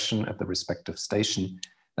direction at the respective station,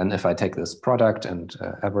 then if I take this product and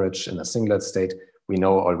average in a singlet state, we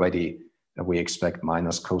know already that we expect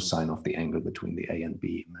minus cosine of the angle between the A and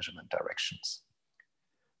B measurement directions.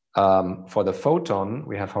 For the photon,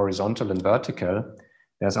 we have horizontal and vertical.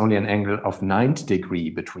 There's only an angle of 90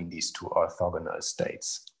 degrees between these two orthogonal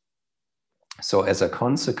states. So as a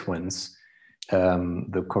consequence,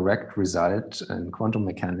 the correct result in quantum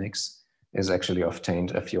mechanics is actually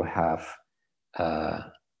obtained if you have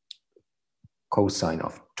cosine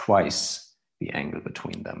of twice the angle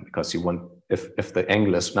between them, because you want, if the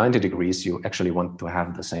angle is 90 degrees, you actually want to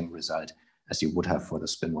have the same result as you would have for the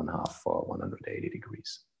spin 1/2 for 180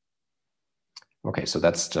 degrees. Okay, so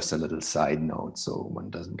that's just a little side note so one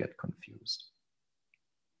doesn't get confused.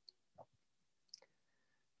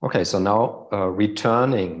 Okay, so now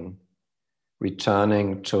returning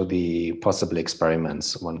to the possible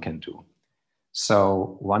experiments one can do.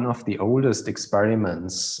 So one of the oldest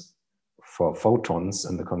experiments for photons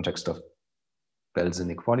in the context of Bell's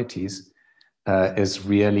inequalities is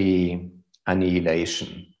really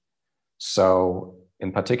annihilation. So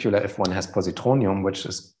in particular, if one has positronium,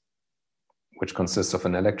 which consists of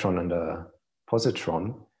an electron and a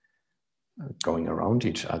positron going around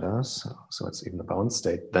each other, so it's even a bound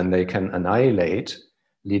state, then they can annihilate,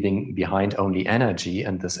 leaving behind only energy,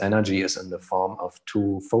 and this energy is in the form of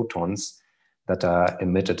 2 photons that are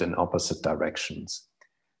emitted in opposite directions.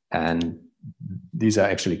 And these are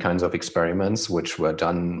actually kinds of experiments which were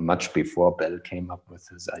done much before Bell came up with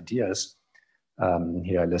his ideas.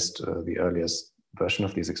 Here I list the earliest version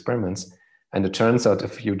of these experiments. And it turns out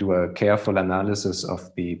if you do a careful analysis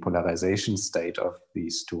of the polarization state of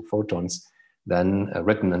these 2 photons, then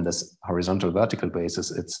written in this horizontal vertical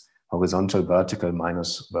basis, it's horizontal vertical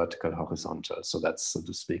minus vertical horizontal. So that's, so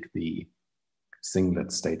to speak, the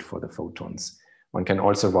singlet state for the photons. One can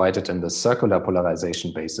also write it in the circular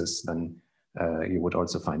polarization basis, then you would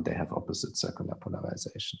also find they have opposite circular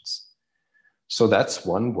polarizations. So that's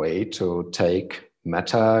one way to take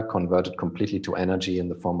matter, convert it completely to energy in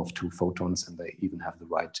the form of 2 photons, and they even have the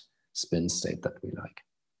right spin state that we like.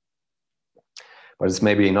 But it's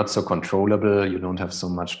maybe not so controllable. You don't have so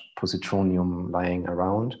much positronium lying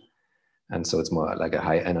around. And so it's more like a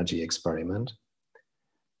high energy experiment.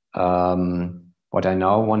 What I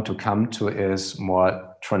now want to come to is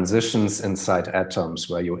more transitions inside atoms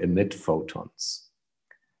where you emit photons.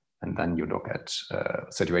 And then you look at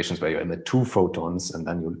situations where you emit 2 photons and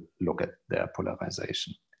then you look at their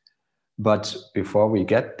polarization. But before we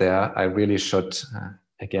get there, I really should,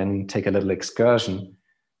 again, take a little excursion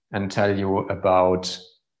and tell you about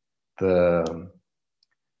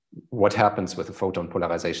what happens with the photon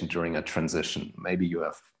polarization during a transition. Maybe you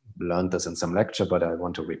have learned this in some lecture, but I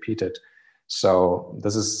want to repeat it. So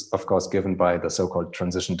this is, of course, given by the so-called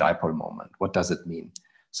transition dipole moment. What does it mean?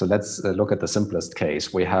 So let's look at the simplest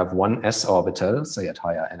case. We have one s orbital, say at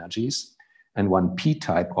higher energies, and one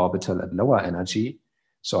p-type orbital at lower energy.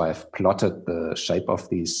 So I've plotted the shape of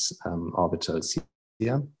these orbitals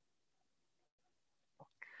here.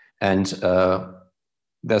 And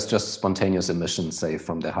there's just spontaneous emission, say,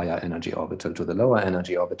 from the higher energy orbital to the lower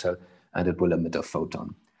energy orbital, and it will emit a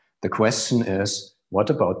photon. The question is, what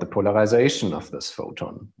about the polarization of this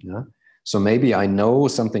photon? Yeah? So maybe I know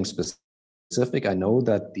something specific. I know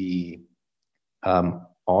that the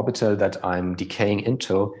orbital that I'm decaying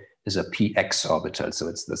into is a px orbital. So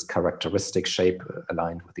it's this characteristic shape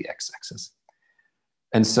aligned with the x-axis.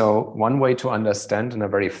 And so one way to understand in a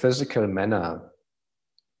very physical manner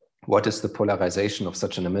what is the polarization of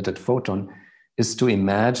such an emitted photon is to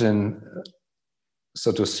imagine,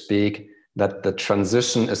 so to speak, that the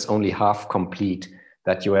transition is only half complete,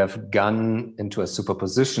 that you have gone into a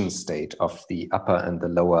superposition state of the upper and the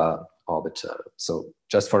lower orbital. So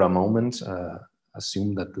just for a moment,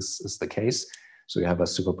 assume that this is the case. So you have a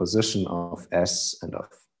superposition of S and of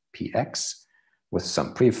Px with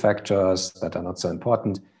some prefactors that are not so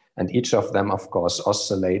important. And each of them, of course,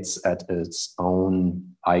 oscillates at its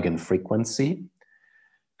own eigenfrequency.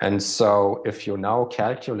 And so if you now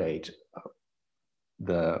calculate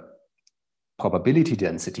the probability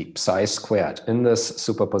density psi squared in this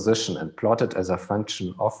superposition and plot it as a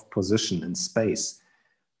function of position in space,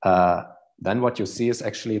 then what you see is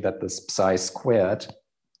actually that this psi squared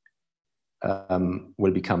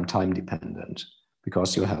will become time dependent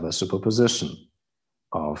because you have a superposition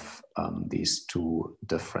of these 2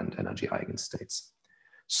 different energy eigenstates.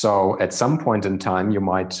 So at some point in time, you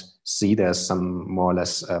might see there's some more or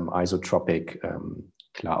less isotropic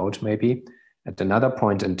cloud maybe. At another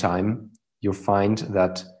point in time, you find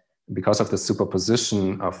that because of the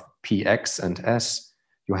superposition of Px and S,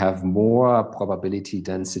 you have more probability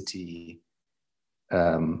density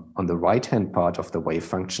on the right-hand part of the wave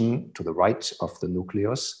function to the right of the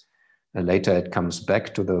nucleus. And later it comes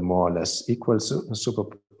back to the more or less equal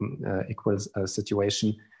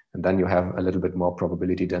situation. And then you have a little bit more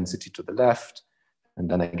probability density to the left and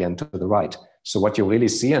then again to the right. So what you really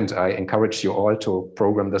see, and I encourage you all to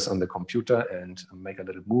program this on the computer and make a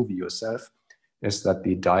little movie yourself, is that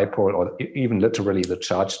the dipole, or even literally the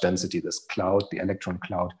charge density, this cloud, the electron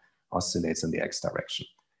cloud, oscillates in the x direction.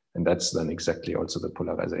 And that's then exactly also the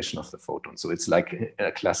polarization of the photon. So it's like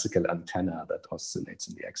a classical antenna that oscillates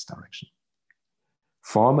in the x direction.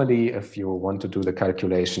 Formally, if you want to do the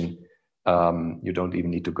calculation, You don't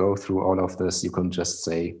even need to go through all of this. You can just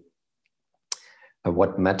say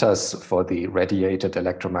what matters for the radiated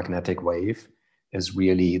electromagnetic wave is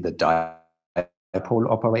really the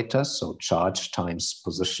dipole operator, so charge times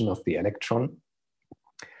position of the electron.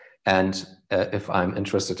 And if I'm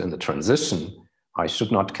interested in the transition, I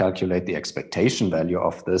should not calculate the expectation value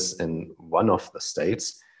of this in one of the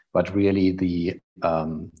states, but really the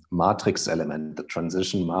matrix element, the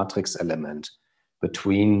transition matrix element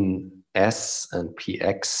between S and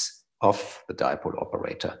Px of the dipole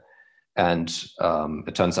operator. And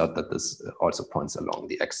it turns out that this also points along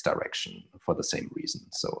the x direction for the same reason.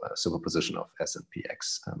 So superposition of S and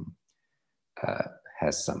Px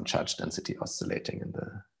has some charge density oscillating in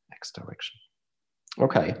the x direction.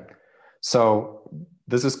 Okay, so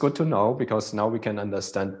this is good to know, because now we can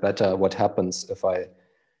understand better what happens if I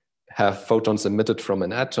have photons emitted from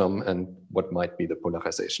an atom and what might be the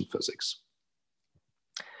polarization physics.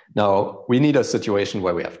 Now, we need a situation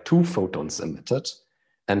where we have two photons emitted,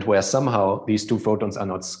 and where somehow these two photons are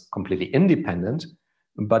not completely independent,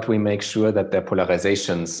 but we make sure that their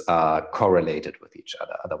polarizations are correlated with each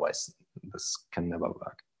other. Otherwise, this can never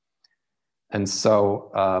work. And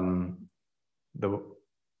so the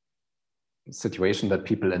situation that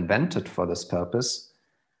people invented for this purpose,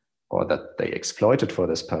 or that they exploited for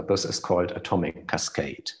this purpose, is called atomic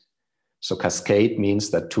cascade. So cascade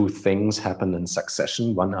means that two things happen in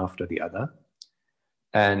succession, one after the other.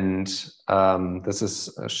 And this is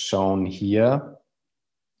shown here.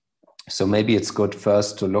 So maybe it's good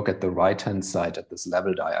first to look at the right-hand side at this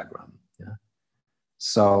level diagram. Yeah.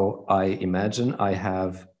 So I imagine I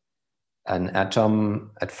have an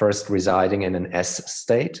atom at first residing in an S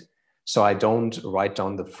state. So I don't write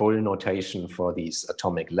down the full notation for these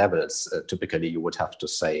atomic levels. Typically, you would have to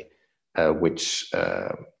say which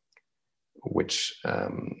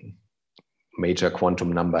major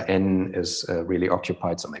quantum number n is really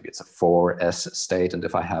occupied. So maybe it's a 4s state. And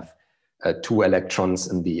if I have 2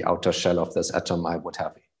 electrons in the outer shell of this atom, I would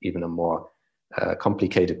have even a more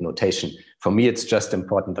complicated notation. For me, it's just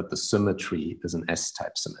important that the symmetry is an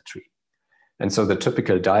S-type symmetry. And so the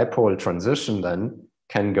typical dipole transition then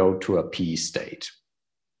can go to a p state.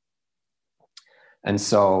 And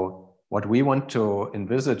so what we want to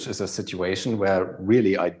envisage is a situation where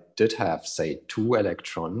really I did have, say, 2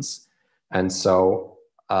 electrons. And so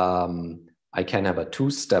I can have a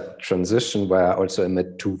 2-step transition where I also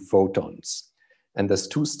emit 2 photons. And this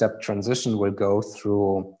 2-step transition will go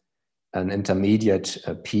through an intermediate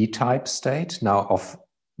p-type state. Now, of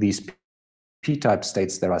these p-type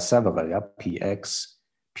states, there are several, yeah? Px,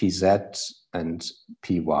 pz, and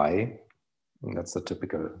py. And that's the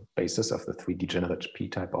typical basis of the 3 degenerate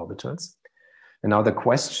p-type orbitals. And now the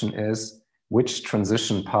question is, which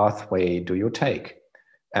transition pathway do you take?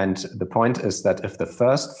 And the point is that if the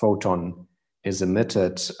first photon is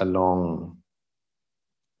emitted along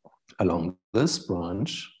this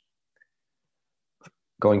branch,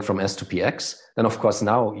 going from S to Px, then of course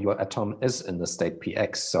now your atom is in the state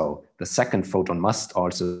Px. So the second photon must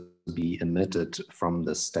also be emitted from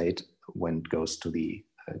the state when it goes to the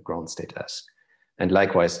ground state S. And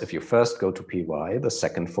likewise, if you first go to Py, the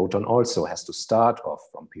second photon also has to start off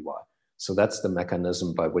from Py. So that's the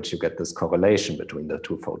mechanism by which you get this correlation between the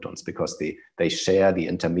 2 photons, because they share the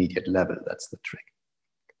intermediate level. That's the trick.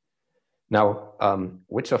 Now,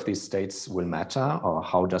 which of these states will matter, or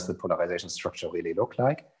how does the polarization structure really look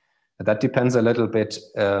like? That depends a little bit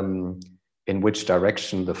in which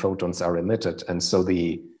direction the photons are emitted. And so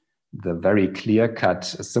the very clear-cut,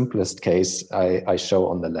 simplest case I show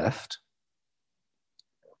on the left.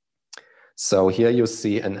 So here you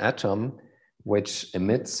see an atom which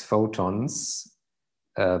emits photons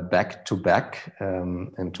back to back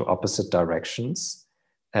into opposite directions.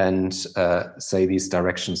 And say these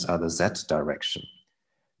directions are the Z direction.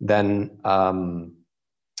 Then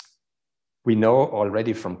we know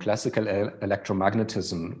already from classical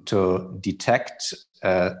electromagnetism to detect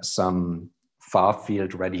some far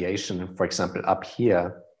field radiation, for example, up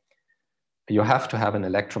here, you have to have an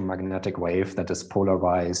electromagnetic wave that is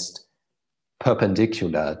polarized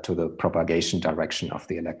perpendicular to the propagation direction of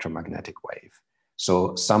the electromagnetic wave.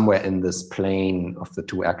 So somewhere in this plane of the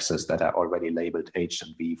 2 axes that are already labeled H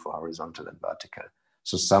and V for horizontal and vertical.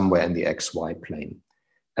 So somewhere in the XY plane.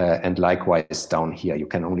 And likewise down here, you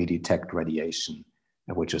can only detect radiation,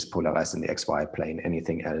 which is polarized in the XY plane.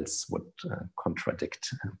 Anything else would contradict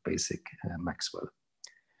basic Maxwell.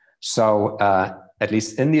 So at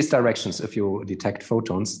least in these directions, if you detect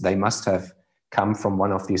photons, they must have come from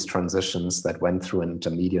one of these transitions that went through an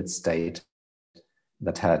intermediate state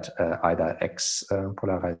that had either X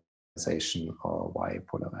polarization or Y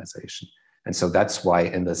polarization. And so that's why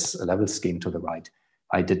in this level scheme to the right,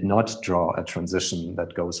 I did not draw a transition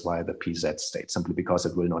that goes via the PZ state, simply because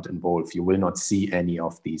it will not involve, you will not see any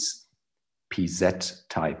of these PZ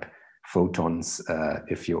type photons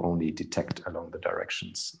if you only detect along the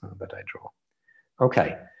directions that I draw.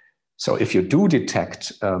 Okay, so if you do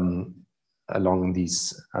detect along the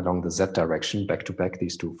Z direction, back to back,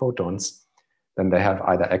 these two photons, then they have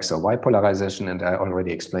either X or Y polarization. And I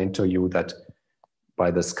already explained to you that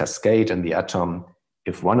by this cascade in the atom,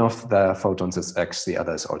 if one of the photons is X, the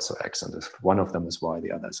other is also X. And if one of them is Y,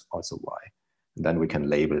 the other is also Y. And then we can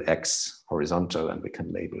label X horizontal and we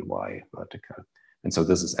can label Y vertical. And so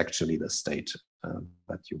this is actually the state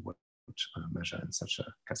that you would measure in such a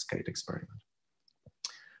cascade experiment.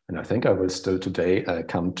 And I think I will still today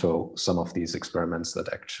come to some of these experiments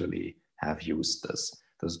that actually have used this.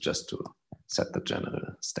 This is just to set the general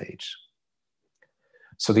stage.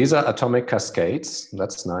 So these are atomic cascades.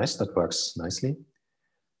 That's nice, that works nicely.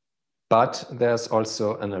 But there's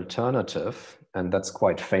also an alternative, and that's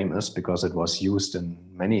quite famous because it was used in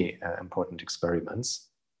many important experiments.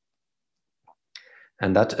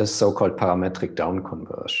 And that is so-called parametric down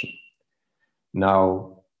conversion.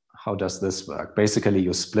 Now, how does this work? Basically,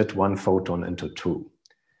 you split one photon into two.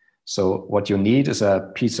 So what you need is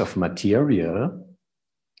a piece of material,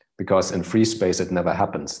 because in free space, it never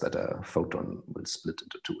happens that a photon will split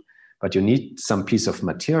into two. But you need some piece of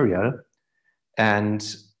material. And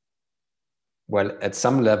well, at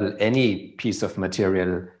some level, any piece of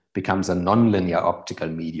material becomes a nonlinear optical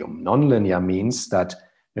medium. Nonlinear means that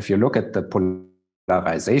if you look at the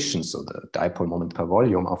polarization, so the dipole moment per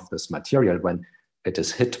volume of this material, when it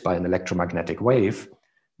is hit by an electromagnetic wave,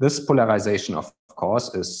 this polarization, of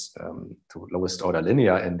course, is to lowest order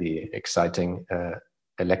linear in the exciting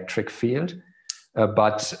electric field.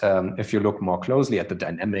 But if you look more closely at the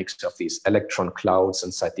dynamics of these electron clouds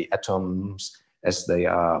inside the atoms as they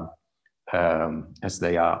are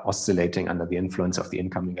oscillating under the influence of the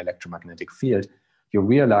incoming electromagnetic field, you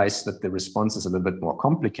realize that the response is a little bit more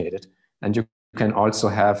complicated. And you can also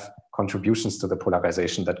have contributions to the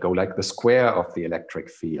polarization that go like the square of the electric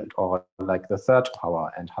field or like the third power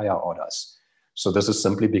and higher orders. So this is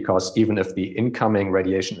simply because even if the incoming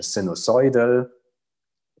radiation is sinusoidal,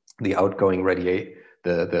 the outgoing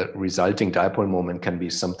the resulting dipole moment can be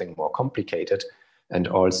something more complicated. And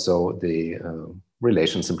also the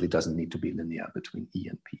relation simply doesn't need to be linear between E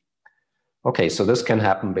and P. Okay, so this can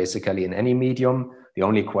happen basically in any medium. The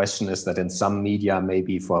only question is that in some media,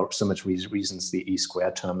 maybe for symmetry reasons, the E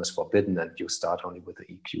squared term is forbidden and you start only with the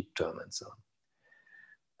E cubed term and so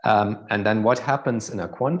on. And then what happens in a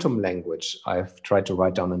quantum language, I've tried to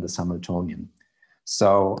write down in the Hamiltonian.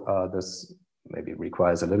 So this maybe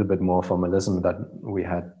requires a little bit more formalism than we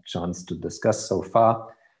had chance to discuss so far.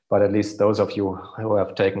 But at least those of you who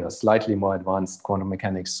have taken a slightly more advanced quantum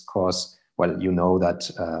mechanics course, well, you know that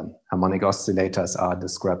harmonic oscillators are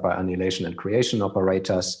described by annihilation and creation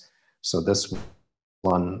operators. So this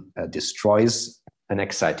one destroys an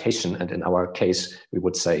excitation. And in our case, we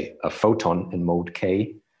would say a photon in mode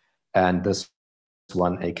K. And this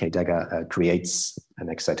one, AK dagger, creates an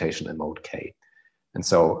excitation in mode K. And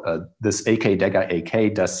so this AK dagger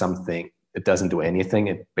AK does something. It doesn't do anything.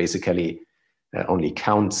 It basically only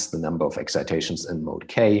counts the number of excitations in mode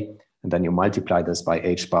K. And then you multiply this by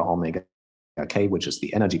h bar omega K, which is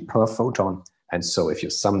the energy per photon. And so if you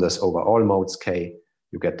sum this over all modes K,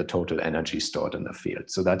 you get the total energy stored in the field.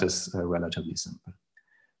 So that is relatively simple.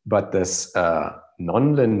 But this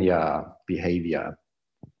nonlinear behavior,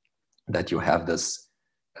 that you have this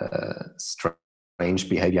strange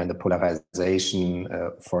behavior in the polarization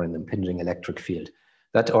for an impinging electric field,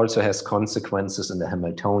 that also has consequences in the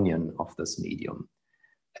Hamiltonian of this medium.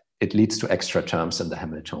 It leads to extra terms in the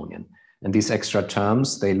Hamiltonian. And these extra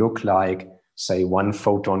terms, they look like, say, one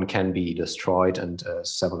photon can be destroyed and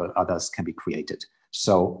several others can be created.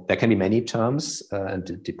 So there can be many terms, and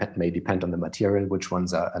it may depend on the material which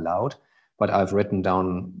ones are allowed. But I've written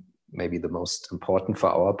down maybe the most important for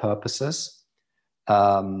our purposes.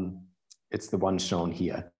 It's the one shown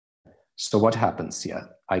here. So what happens here?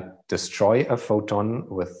 I destroy a photon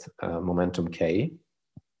with momentum K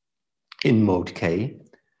in mode K,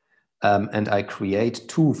 and I create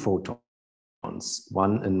two photons,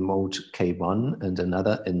 one in mode K1 and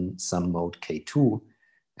another in some mode K2.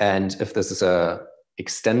 And if this is a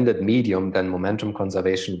extended medium, then momentum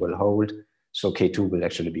conservation will hold. So K2 will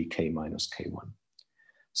actually be K minus K1.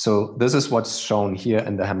 So this is what's shown here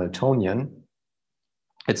in the Hamiltonian.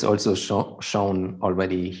 It's also shown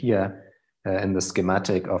already here in the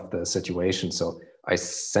schematic of the situation. So I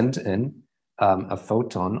sent in a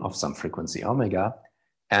photon of some frequency omega,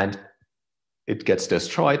 and it gets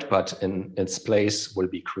destroyed, but in its place will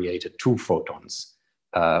be created two photons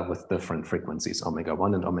with different frequencies,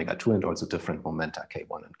 omega-1 and omega-2, and also different momenta,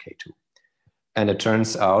 K1 and K2. And it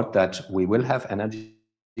turns out that we will have energy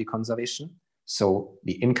conservation. So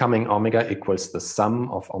the incoming omega equals the sum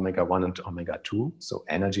of omega-1 and omega-2. So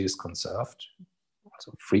energy is conserved.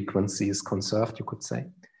 So frequency is conserved, you could say.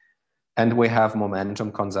 And we have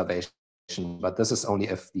momentum conservation, but this is only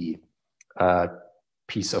if the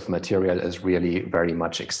piece of material is really very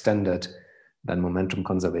much extended. Then momentum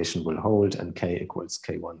conservation will hold, and K equals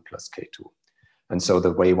K1 plus K2. And so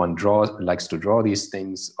the way one likes to draw these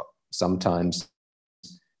things sometimes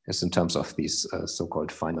is in terms of these so-called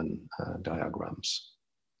Feynman diagrams.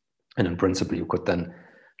 And in principle, you could then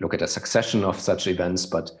look at a succession of such events,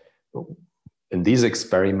 but in these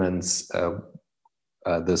experiments,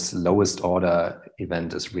 this lowest order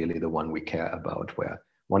event is really the one we care about, where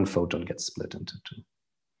one photon gets split into two.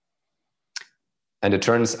 And it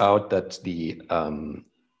turns out that the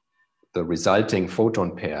resulting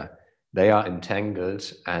photon pair, they are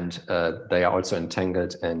entangled, and they are also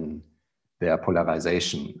entangled in their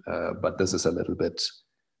polarization. But this is a little bit,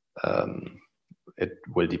 it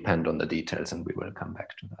will depend on the details, and we will come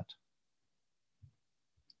back to that.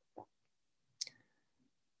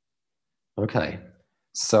 Okay,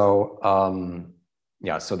 so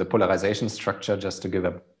yeah, so the polarization structure, just to give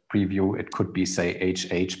a preview, it could be, say,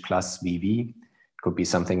 HH plus VV. It could be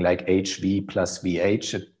something like HV plus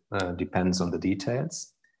VH. It depends on the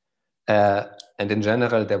details. And in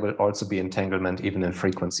general, there will also be entanglement even in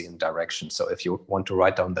frequency and direction. So if you want to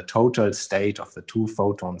write down the total state of the two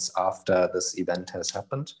photons after this event has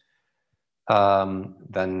happened,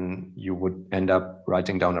 then you would end up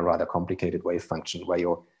writing down a rather complicated wave function where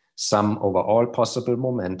you sum over all possible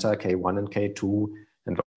momenta, K1 and K2,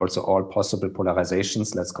 and also all possible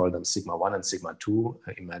polarizations. Let's call them sigma 1 and sigma 2.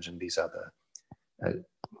 Imagine these are the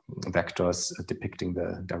vectors depicting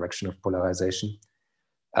the direction of polarization.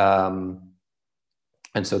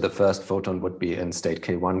 And so the first photon would be in state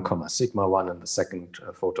K1, comma sigma 1, and the second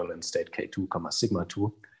photon in state K2, comma sigma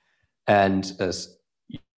 2. And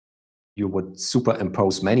you would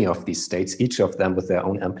superimpose many of these states, each of them with their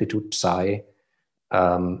own amplitude psi.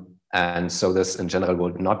 And so this in general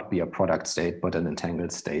would not be a product state, but an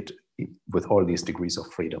entangled state with all these degrees of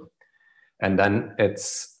freedom. And then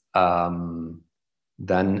it's up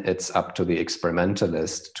to the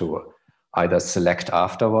experimentalist to either select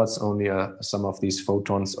afterwards only some of these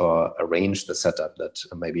photons, or arrange the setup that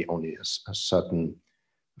maybe only a certain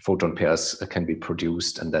photon pairs can be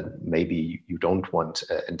produced, and then maybe you don't want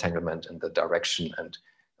entanglement in the direction and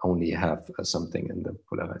only have something in the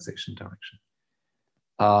polarization direction.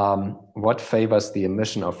 What favors the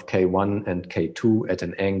emission of K1 and K2 at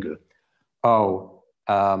an angle?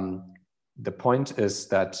 The point is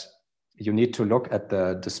that you need to look at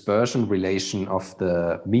the dispersion relation of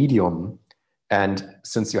the medium. And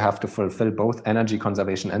since you have to fulfill both energy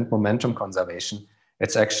conservation and momentum conservation,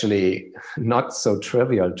 it's actually not so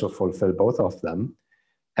trivial to fulfill both of them.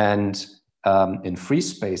 And in free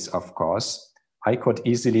space, of course, I could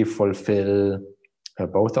easily fulfill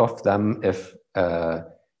both of them if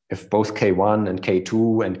both K1 and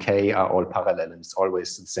K2 and K are all parallel and it's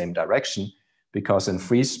always in the same direction, because in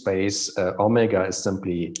free space, omega is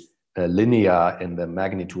simply linear in the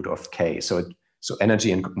magnitude of K. So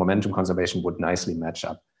energy and momentum conservation would nicely match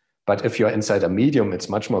up. But if you're inside a medium, it's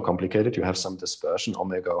much more complicated. You have some dispersion.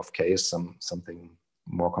 Omega of K is something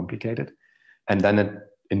more complicated. And then it,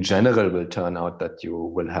 in general, will turn out that you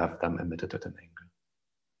will have them emitted at an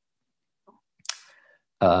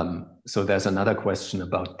angle. So there's another question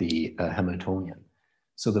about the Hamiltonian.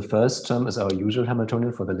 So the first term is our usual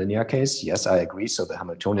Hamiltonian for the linear case. Yes, I agree. So the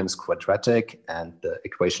Hamiltonian is quadratic, and the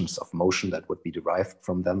equations of motion that would be derived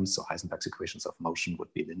from them, so Heisenberg's equations of motion,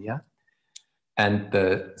 would be linear. And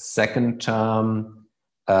the second term,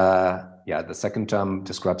 the second term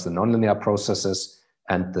describes the nonlinear processes,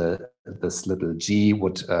 and this little g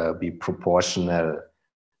would be proportional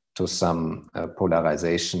to some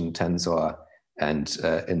polarization tensor. And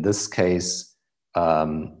in this case,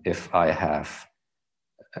 if I have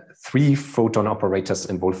 3 photon operators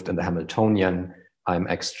involved in the Hamiltonian, I'm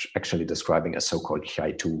actually describing a so-called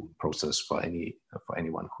Chi2 process for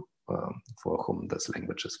anyone for whom this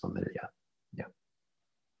language is familiar. Yeah.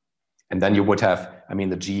 And then you would have,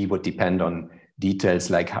 the G would depend on details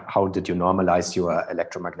like how did you normalize your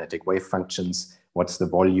electromagnetic wave functions, what's the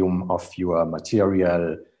volume of your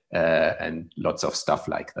material, and lots of stuff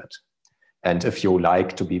like that. And if you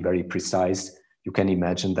like to be very precise, you can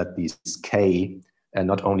imagine that these K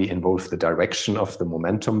not only involve the direction of the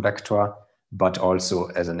momentum vector, but also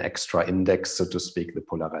as an extra index, so to speak, the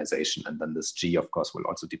polarization. And then this G, of course, will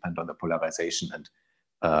also depend on the polarization and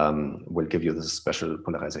will give you this special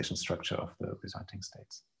polarization structure of the resulting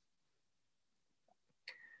states.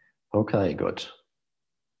 Okay, good.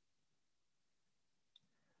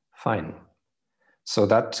 Fine. So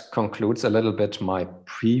that concludes a little bit my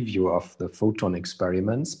preview of the photon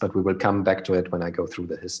experiments, but we will come back to it when I go through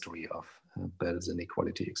the history of Bell's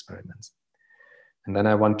inequality experiments. And then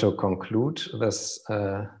I want to conclude this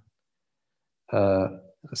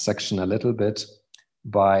section a little bit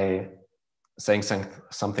by saying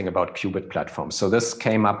something about qubit platforms. So this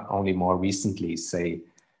came up only more recently, say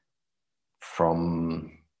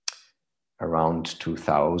from around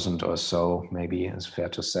 2000 or so, maybe it's fair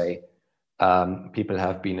to say. People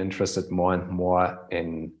have been interested more and more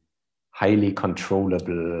in highly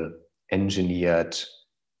controllable, engineered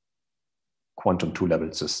quantum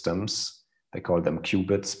two-level systems. They call them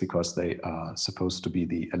qubits because they are supposed to be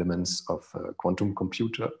the elements of a quantum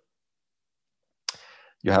computer.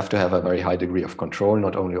 You have to have a very high degree of control,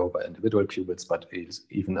 not only over individual qubits, but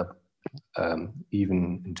even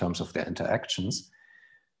in terms of their interactions.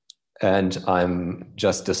 And I'm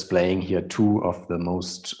just displaying here two of the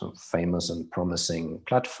most famous and promising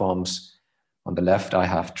platforms. On the left, I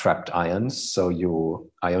have trapped ions. So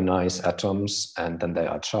you ionize atoms and then they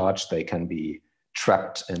are charged. They can be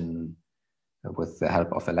trapped in with the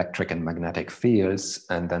help of electric and magnetic fields,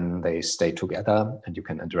 and then they stay together and you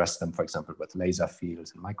can address them, for example, with laser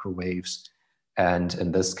fields and microwaves. And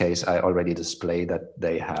in this case, I already display that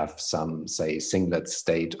they have some, say, singlet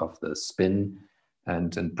state of the spin.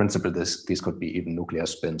 And in principle, these could be even nuclear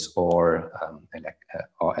spins or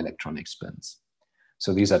electronic spins.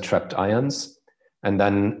 So these are trapped ions. And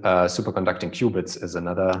then superconducting qubits is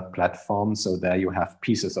another platform. So there you have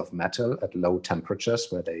pieces of metal at low temperatures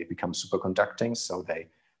where they become superconducting. So they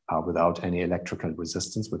are without any electrical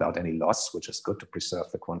resistance, without any loss, which is good to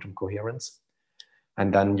preserve the quantum coherence.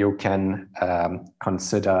 And then you can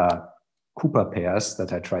consider Cooper pairs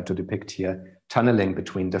that I tried to depict here, tunneling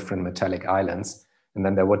between different metallic islands. And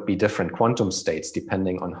then there would be different quantum states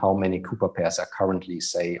depending on how many Cooper pairs are currently,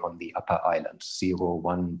 say, on the upper island, 0,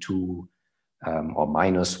 1, 2, or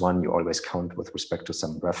 -1. You always count with respect to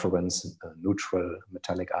some reference, neutral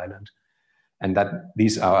metallic island. And that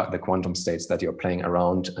these are the quantum states that you're playing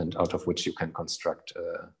around and out of which you can construct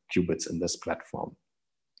qubits in this platform.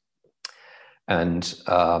 And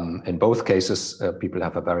in both cases, people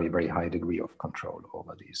have a very, very high degree of control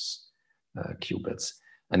over these qubits.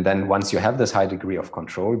 And then once you have this high degree of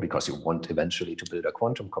control, because you want eventually to build a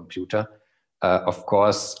quantum computer, of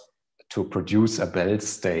course, to produce a Bell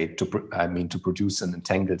state, to produce an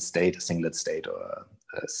entangled state, a singlet state, or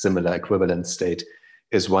a similar equivalent state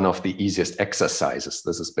is one of the easiest exercises.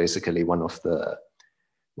 This is basically one of the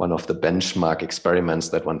benchmark experiments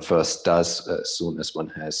that one first does as soon as one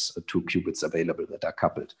has two qubits available that are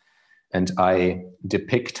coupled. And I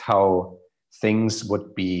depict how things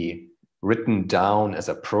would be written down as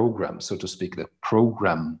a program, so to speak, the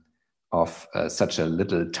program of such a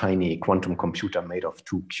little tiny quantum computer made of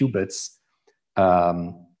two qubits.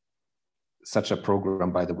 Such a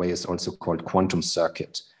program, by the way, is also called quantum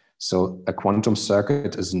circuit. So a quantum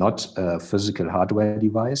circuit is not a physical hardware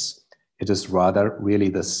device. It is rather really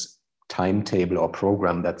this timetable or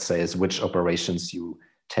program that says which operations you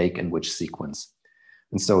take in which sequence.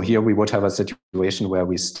 And so here we would have a situation where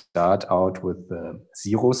we start out with the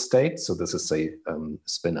 0 state. So this is a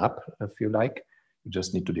spin up, if you like. You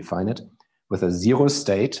just need to define it with a 0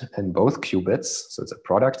 state in both qubits. So it's a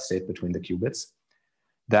product state between the qubits.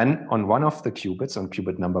 Then on one of the qubits, on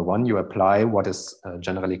qubit number 1, you apply what is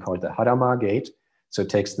generally called the Hadamard gate. So it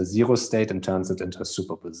takes the 0 state and turns it into a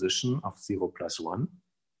superposition of 0 plus 1.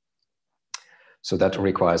 So that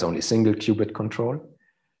requires only single qubit control.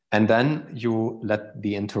 And then you let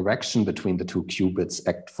the interaction between the two qubits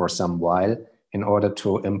act for some while in order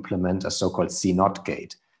to implement a so-called C0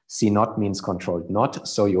 gate. C0 means controlled not,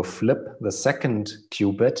 so you flip the second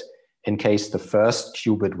qubit in case the first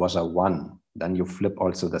qubit was a 1. Then you flip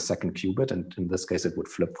also the second qubit, and in this case it would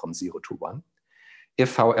flip from 0 to 1.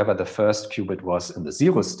 If, however, the first qubit was in the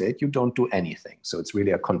 0 state, you don't do anything. So it's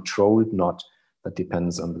really a controlled not that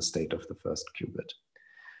depends on the state of the first qubit.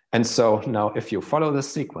 And so now if you follow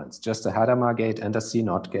this sequence, just a Hadamard gate and a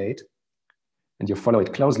C0 gate, and you follow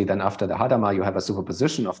it closely, then after the Hadamard, you have a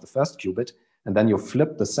superposition of the first qubit, and then you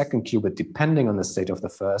flip the second qubit depending on the state of the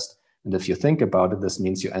first. And if you think about it, this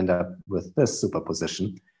means you end up with this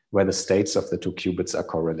superposition where the states of the two qubits are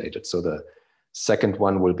correlated. So the second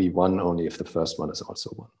one will be 1 only if the first one is also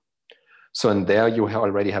 1. So in there you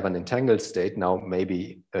already have an entangled state. Now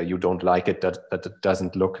maybe you don't like it that it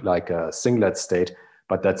doesn't look like a singlet state,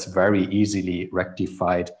 but that's very easily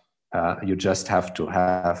rectified. You just have to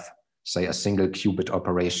have, say, a single qubit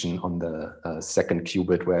operation on the second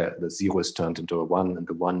qubit where the 0 is turned into a 1 and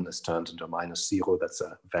the 1 is turned into a -0. That's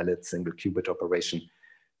a valid single qubit operation.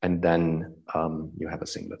 And then you have a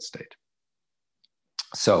singlet state.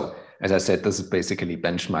 So, as I said, this is basically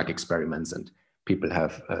benchmark experiments, and people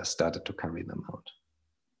have started to carry them out.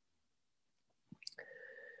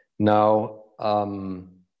 Now,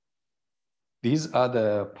 these are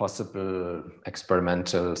the possible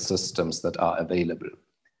experimental systems that are available.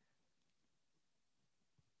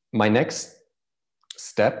 My next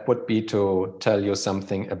step would be to tell you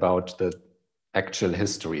something about the actual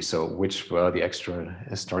history. So which were the actual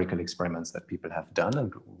historical experiments that people have done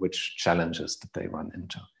and which challenges did they run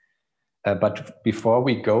into. But before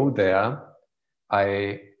we go there,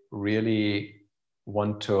 I really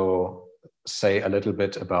want to say a little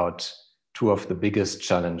bit about two of the biggest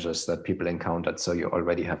challenges that people encountered, so you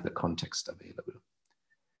already have the context available.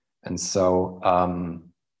 And so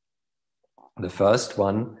the first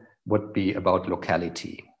one would be about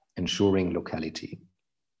locality, ensuring locality.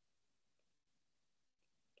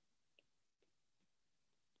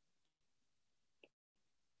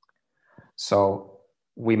 So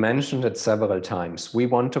we mentioned it several times. We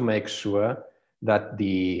want to make sure that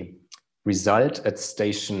the result at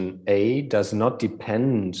station A does not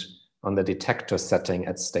depend on the detector setting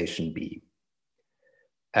at station B.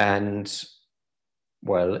 And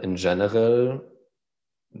well, in general,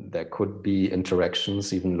 there could be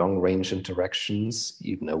interactions, even long-range interactions,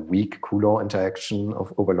 even a weak Coulomb interaction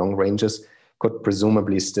over long ranges could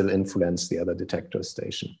presumably still influence the other detector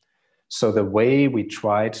station. So the way we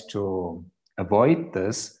tried to avoid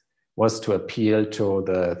this was to appeal to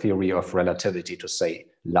the theory of relativity, to say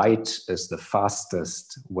light is the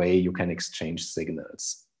fastest way you can exchange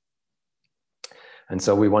signals. And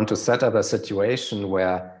so we want to set up a situation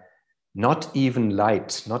where not even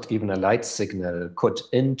light, not even a light signal could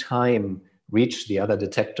in time reach the other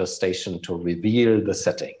detector station to reveal the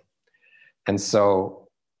setting. And so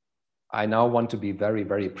I now want to be very,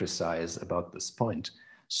 very precise about this point.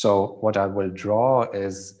 So what I will draw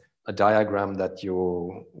is a diagram that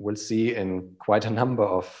you will see in quite a number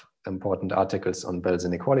of important articles on Bell's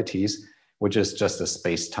inequalities, which is just a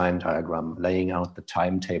space-time diagram laying out the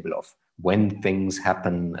timetable of when things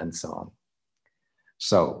happen and so on.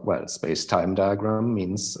 So, well, space-time diagram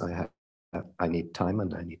means I need time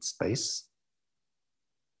and I need space.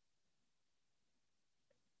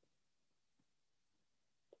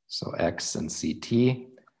 So X and CT.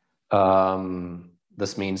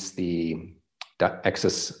 This means the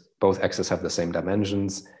axis, both axes have the same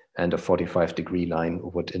dimensions, and a 45-degree line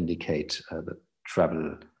would indicate the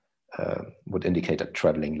travel, would indicate a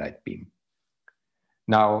traveling light beam.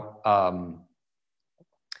 Now,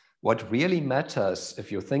 what really matters,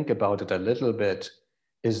 if you think about it a little bit,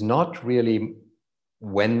 is not really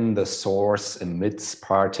when the source emits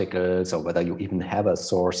particles or whether you even have a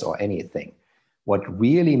source or anything. What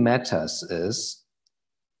really matters is,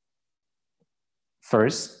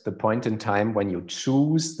 first, the point in time when you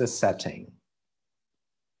choose the setting.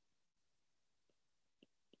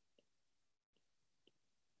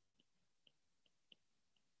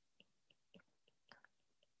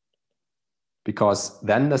 Because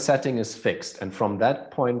then the setting is fixed. And from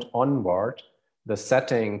that point onward, the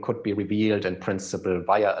setting could be revealed in principle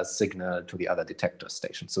via a signal to the other detector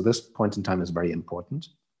station. So this point in time is very important.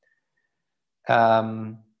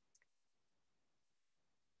 And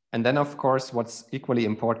then, of course, what's equally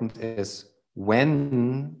important is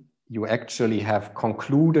when you actually have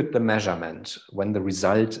concluded the measurement, when the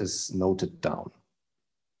result is noted down.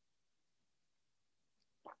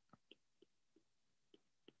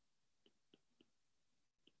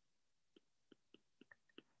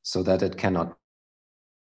 So that it cannot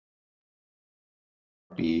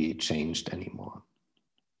be changed anymore.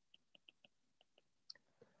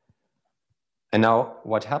 And now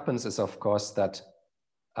what happens is, of course, that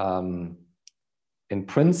in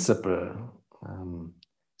principle,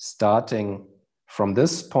 starting from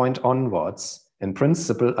this point onwards, in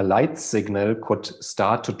principle, a light signal could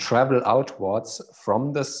start to travel outwards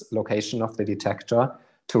from this location of the detector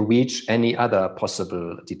to reach any other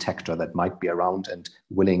possible detector that might be around and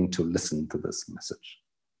willing to listen to this message.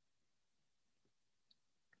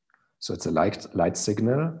 So it's a light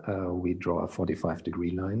signal. We draw a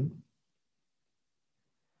 45-degree line.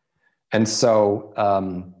 And so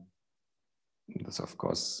this, of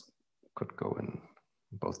course, could go in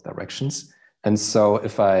both directions. And so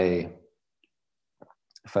if I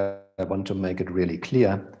want to make it really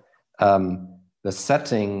clear, the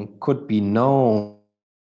setting could be known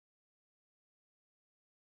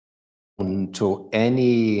to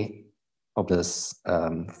any of this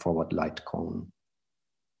forward light cone.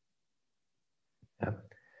 Yeah.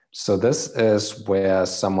 So this is where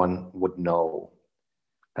someone would know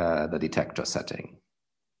the detector setting.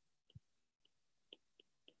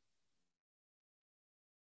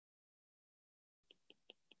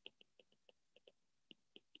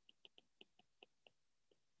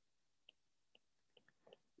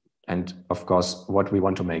 And of course, what we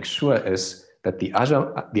want to make sure is that the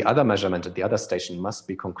other measurement at the other station must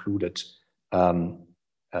be concluded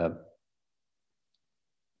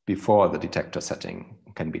before the detector setting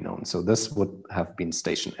can be known. So this would have been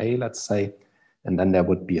station A, let's say, and then there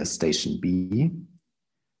would be a station B.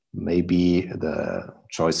 Maybe the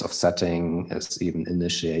choice of setting is even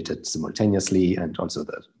initiated simultaneously, and also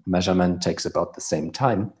the measurement takes about the same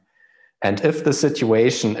time. And if the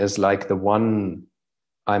situation is like the one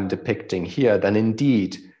I'm depicting here, then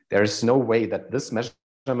indeed, there is no way that this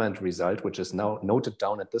measurement result, which is now noted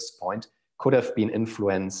down at this point, could have been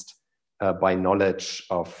influenced by knowledge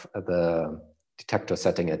of the detector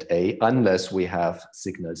setting at A, unless we have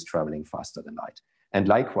signals traveling faster than light. And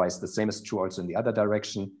likewise, the same is true also in the other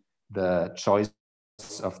direction. The choice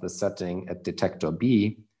of the setting at detector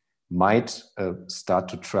B might start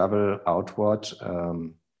to travel outward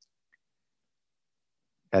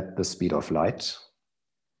at the speed of light,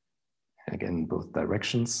 again, in both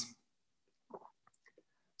directions.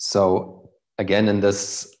 So again, in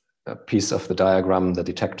this piece of the diagram, the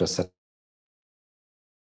detector setting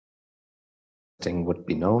would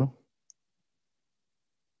be known.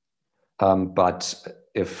 But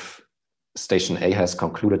if station A has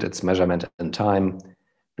concluded its measurement in time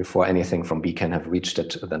before anything from B can have reached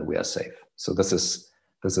it, then we are safe. So this is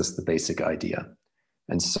the basic idea.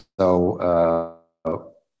 And so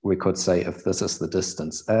we could say if this is the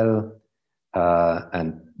distance L,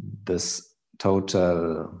 and this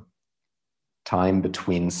total time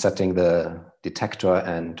between setting the detector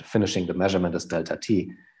and finishing the measurement is delta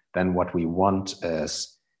t, then what we want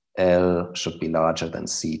is L should be larger than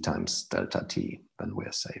C times delta t, then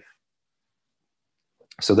we're safe.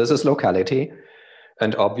 So this is locality.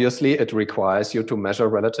 And obviously it requires you to measure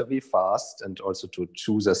relatively fast and also to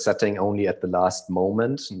choose a setting only at the last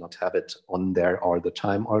moment, not have it on there all the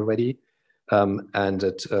time already. And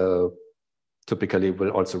it typically will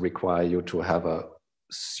also require you to have a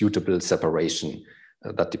suitable separation.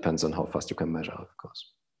 That depends on how fast you can measure, of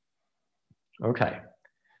course. Okay,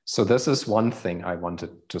 so this is one thing I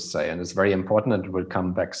wanted to say, and it's very important, and it will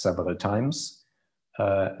come back several times.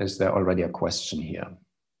 Is there already a question here?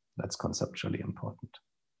 That's conceptually important.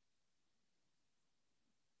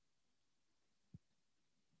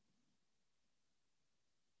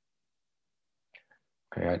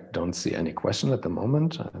 Okay, I don't see any question at the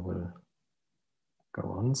moment. I will go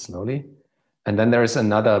on slowly. And then there is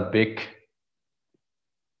another big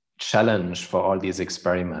challenge for all these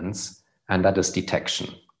experiments, and that is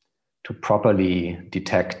detection. To properly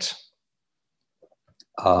detect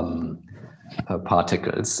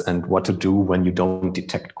particles and what to do when you don't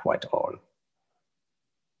detect quite all.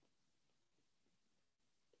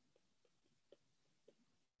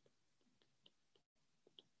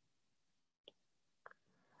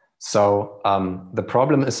 So the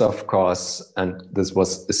problem is, of course, and this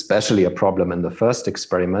was especially a problem in the first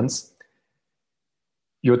experiments,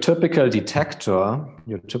 your typical detector,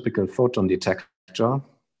 your typical photon detector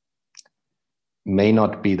may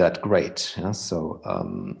not be that great. Yeah? So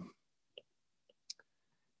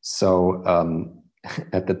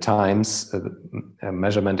at the times,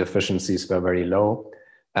 measurement efficiencies were very low,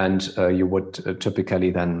 and you would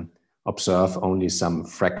typically then observe only some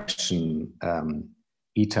fraction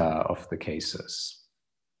eta of the cases.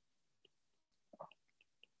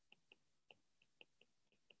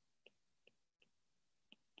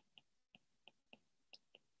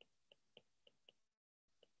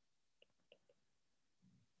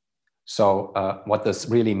 So what this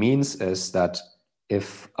really means is that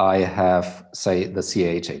if I have, say, the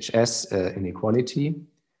CHHS inequality,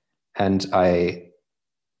 and I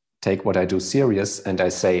take what I do serious and I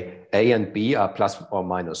say A and B are plus or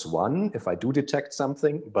minus 1 if I do detect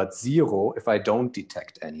something, but 0 if I don't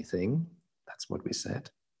detect anything. That's what we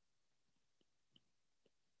said.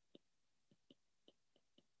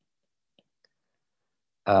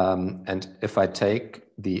 And if I take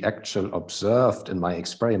the actual observed in my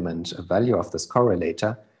experiment a value of this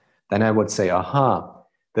correlator, then I would say, aha,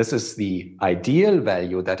 this is the ideal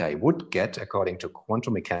value that I would get according to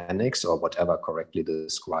quantum mechanics or whatever correctly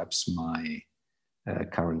describes my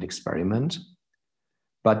current experiment.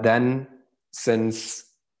 But then, since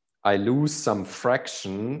I lose some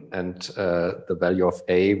fraction, and the value of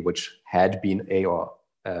A, which had been A or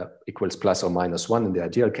equals plus or minus 1 in the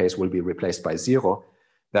ideal case, will be replaced by 0.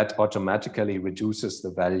 That automatically reduces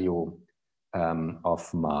the value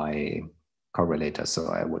of my correlator. So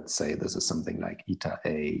I would say this is something like eta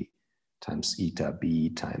A times eta B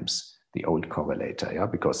times the old correlator, yeah?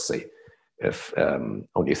 Because say, if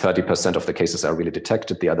only 30% of the cases are really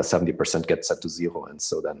detected, the other 70% get set to 0, and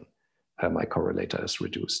so then my correlator is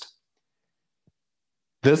reduced.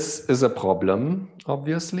 This is a problem,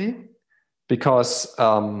 obviously, because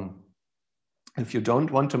if you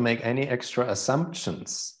don't want to make any extra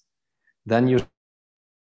assumptions, then you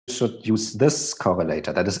should use this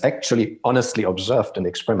correlator that is actually honestly observed in the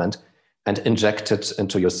experiment and inject it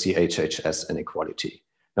into your CHHS inequality.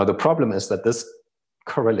 Now, the problem is that this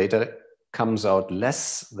correlator comes out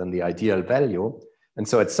less than the ideal value. And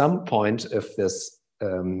so at some point, if this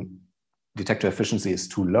detector efficiency is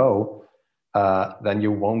too low, then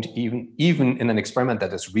you won't even in an experiment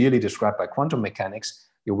that is really described by quantum mechanics,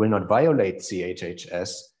 you will not violate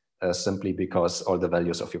CHHS simply because all the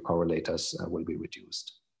values of your correlators will be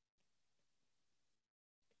reduced.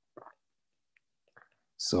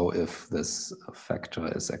 So if this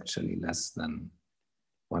factor is actually less than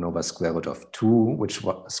 1 over square root of 2, which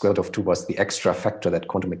square root of 2 was the extra factor that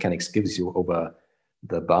quantum mechanics gives you over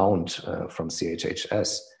the bound from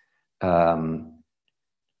CHHS,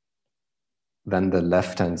 then the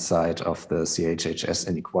left-hand side of the CHHS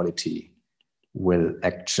inequality will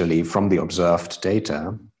actually, from the observed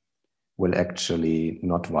data, will actually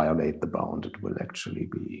not violate the bound. It will actually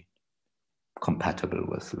be compatible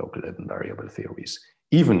with local hidden variable theories,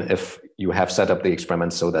 even if you have set up the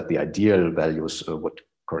experiment so that the ideal values would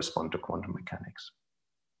correspond to quantum mechanics.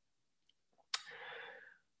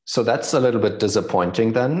 So that's a little bit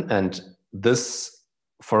disappointing then. And this,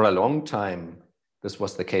 for a long time, this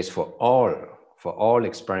was the case for all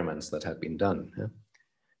experiments that had been done. Yeah?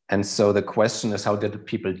 And so the question is, how did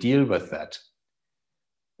people deal with that?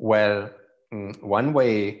 Well, one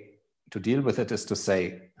way to deal with it is to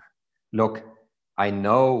say, look, I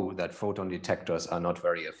know that photon detectors are not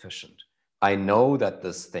very efficient. I know that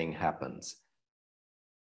this thing happens.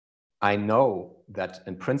 I know that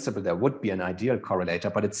in principle there would be an ideal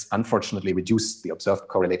correlator, but it's unfortunately reduced. The observed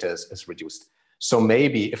correlator is reduced. So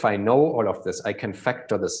maybe if I know all of this, I can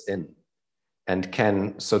factor this in and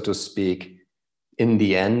can, so to speak, in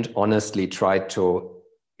the end, honestly try to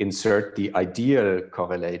insert the ideal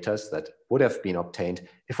correlators that would have been obtained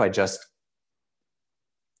if I just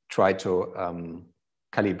try to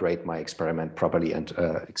calibrate my experiment properly and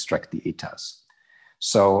extract the etas.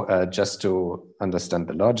 So just to understand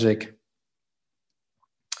the logic,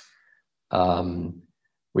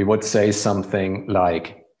 we would say something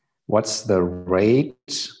like, what's the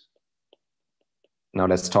rate? Now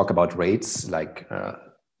let's talk about rates, like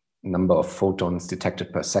number of photons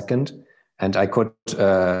detected per second. And I could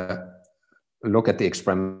look at the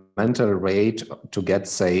experimental rate to get,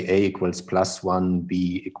 say, A equals +1,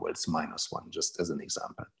 B equals -1, just as an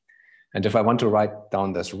example. And if I want to write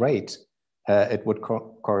down this rate, it would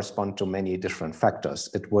correspond to many different factors.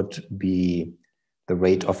 It would be the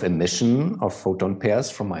rate of emission of photon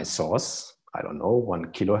pairs from my source, I don't know,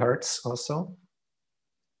 1 kilohertz or so.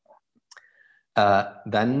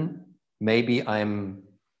 Then maybe I'm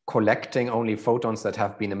collecting only photons that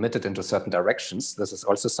have been emitted into certain directions. This is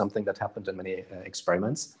also something that happened in many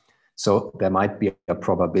experiments. So there might be a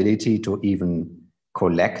probability to even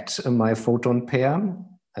collect my photon pair.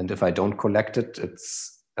 And if I don't collect it,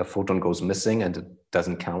 a photon goes missing and it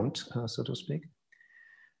doesn't count, so to speak.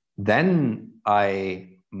 Then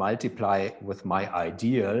I multiply with my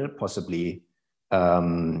ideal, possibly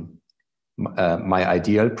my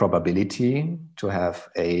ideal probability to have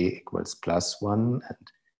A equals +1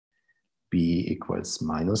 and B equals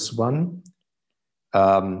 -1.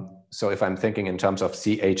 So if I'm thinking in terms of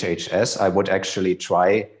CHHS, I would actually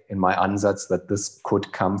try in my ansatz that this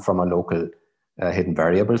could come from a local hidden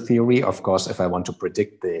variable theory. Of course, if I want to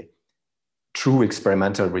predict the true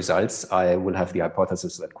experimental results, I will have the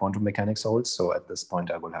hypothesis that quantum mechanics holds. So at this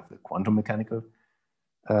point, I will have the quantum mechanical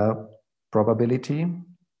probability.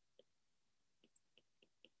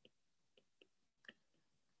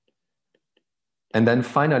 And then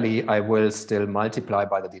finally, I will still multiply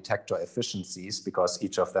by the detector efficiencies because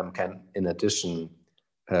each of them can, in addition,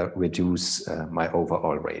 reduce my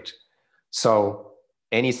overall rate. So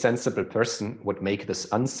any sensible person would make this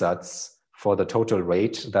ansatz for the total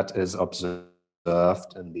rate that is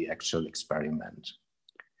observed in the actual experiment.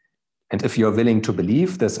 And if you're willing to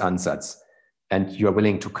believe this ansatz, and you're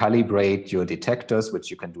willing to calibrate your detectors, which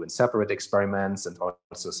you can do in separate experiments, and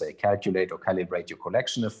also say calculate or calibrate your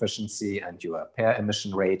collection efficiency and your pair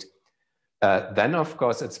emission rate, then of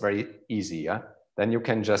course it's very easy. Yeah? Then you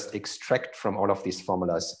can just extract from all of these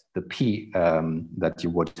formulas the P that you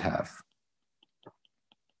would have.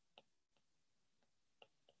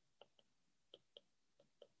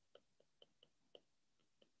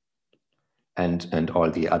 And all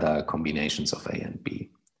the other combinations of A and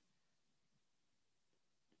B.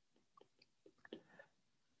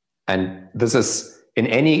 And this is, in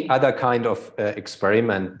any other kind of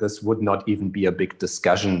experiment, this would not even be a big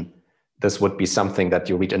discussion. This would be something that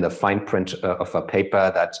you read in the fine print of a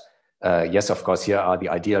paper that, yes, of course, here are the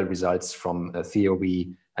ideal results from a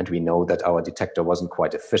theory, and we know that our detector wasn't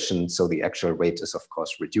quite efficient, so the actual rate is, of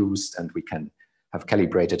course, reduced, and we can have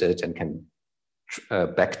calibrated it and can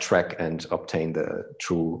backtrack and obtain the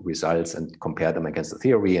true results and compare them against the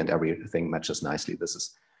theory, and everything matches nicely. This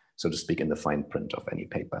is, so to speak, in the fine print of any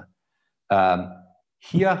paper.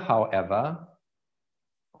 Here, however,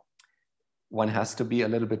 one has to be a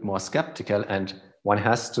little bit more skeptical, and one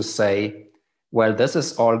has to say, well, this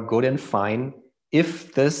is all good and fine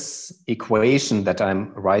if this equation that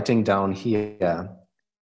I'm writing down here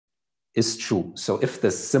is true. So if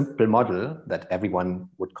this simple model that everyone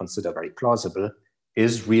would consider very plausible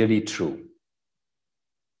is really true.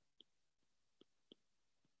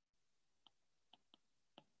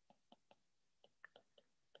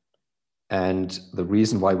 And the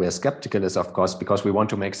reason why we're skeptical is, of course, because we want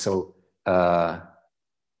to make so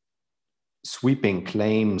sweeping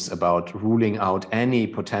claims about ruling out any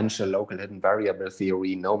potential local hidden variable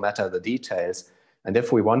theory, no matter the details. And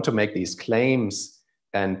if we want to make these claims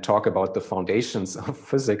and talk about the foundations of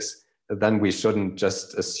physics, then we shouldn't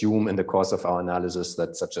just assume in the course of our analysis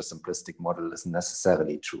that such a simplistic model is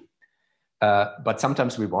necessarily true. But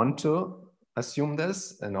sometimes we want to assume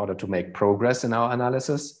this in order to make progress in our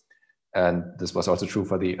analysis. And this was also true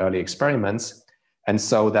for the early experiments. And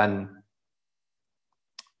so then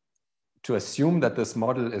to assume that this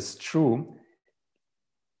model is true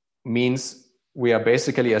means we are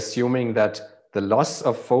basically assuming that the loss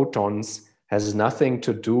of photons has nothing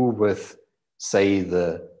to do with, say,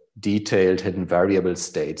 the detailed hidden variable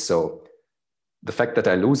state. So the fact that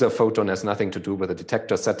I lose a photon has nothing to do with the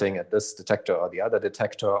detector setting at this detector or the other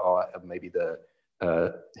detector, or maybe the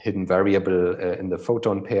hidden variable in the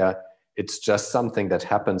photon pair. It's just something that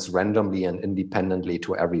happens randomly and independently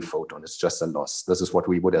to every photon. It's just a loss. This is what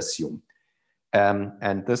we would assume.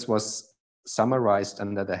 And this was summarized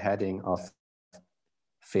under the heading of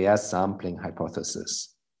fair sampling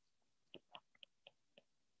hypothesis.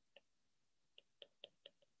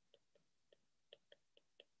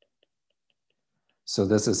 So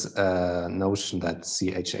this is a notion that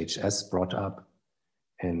CHHS brought up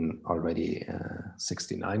in already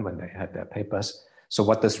 69 when they had their papers. So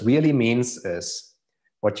what this really means is,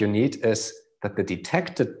 what you need is that the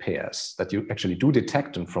detected pairs that you actually do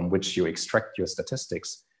detect and from which you extract your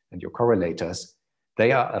statistics and your correlators,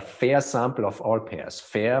 they are a fair sample of all pairs.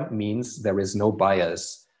 Fair means there is no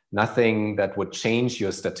bias, nothing that would change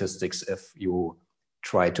your statistics if you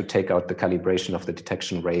try to take out the calibration of the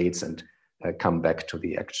detection rates and come back to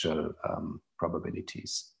the actual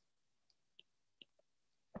probabilities.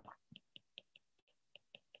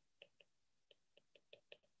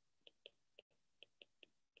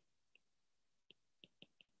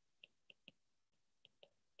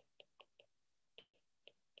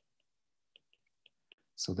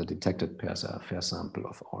 So the detected pairs are a fair sample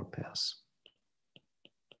of all pairs.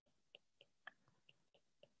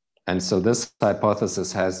 And so this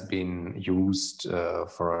hypothesis has been used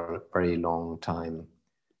for a very long time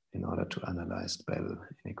in order to analyze Bell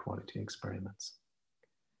inequality experiments.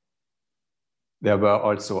 There were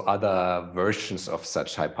also other versions of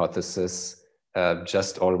such hypothesis,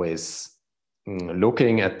 just always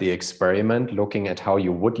looking at the experiment, looking at how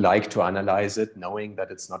you would like to analyze it, knowing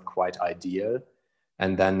that it's not quite ideal,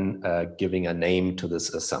 and then giving a name to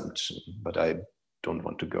this assumption. But I don't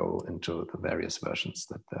want to go into the various versions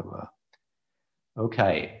that there were.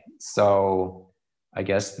 Okay, so I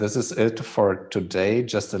guess this is it for today,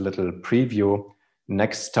 just a little preview.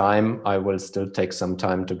 Next time, I will still take some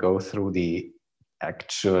time to go through the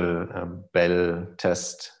actual Bell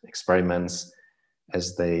test experiments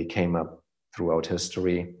as they came up throughout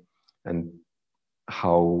history and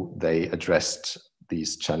how they addressed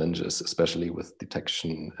these challenges, especially with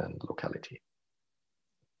detection and locality.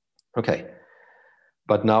 Okay,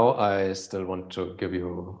 but now I still want to give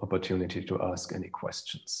you opportunity to ask any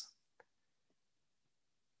questions.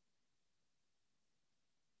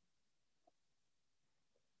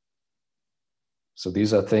 So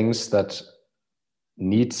these are things that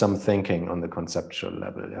need some thinking on the conceptual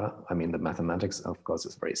level. Yeah, I mean, the mathematics, of course,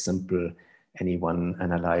 is very simple. Anyone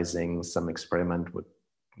analyzing some experiment would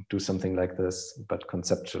do something like this, but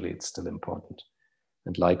conceptually it's still important.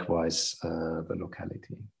 And likewise, the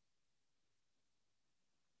locality.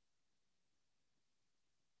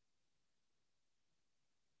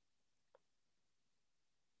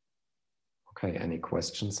 Okay, any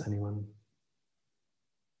questions, anyone?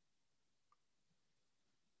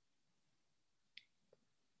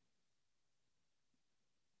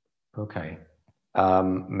 Okay,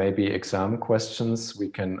 maybe exam questions we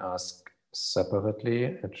can ask separately.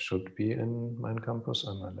 It should be in Mein Campus.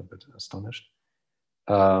 I'm a little bit astonished.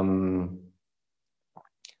 I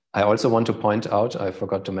also want to point out, I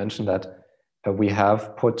forgot to mention that we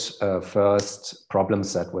have put a first problem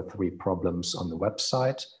set with 3 problems on the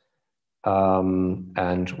website.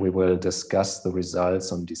 And we will discuss the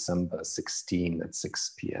results on December 16 at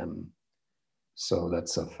 6 p.m. So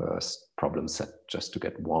that's a first problem set just to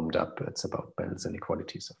get warmed up. It's about Bell's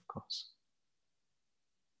inequalities, of course.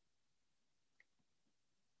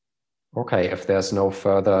 Okay, if there's no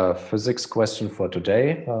further physics question for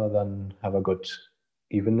today, then have a good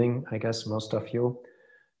evening, I guess, most of you,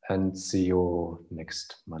 and see you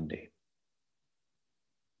next Monday.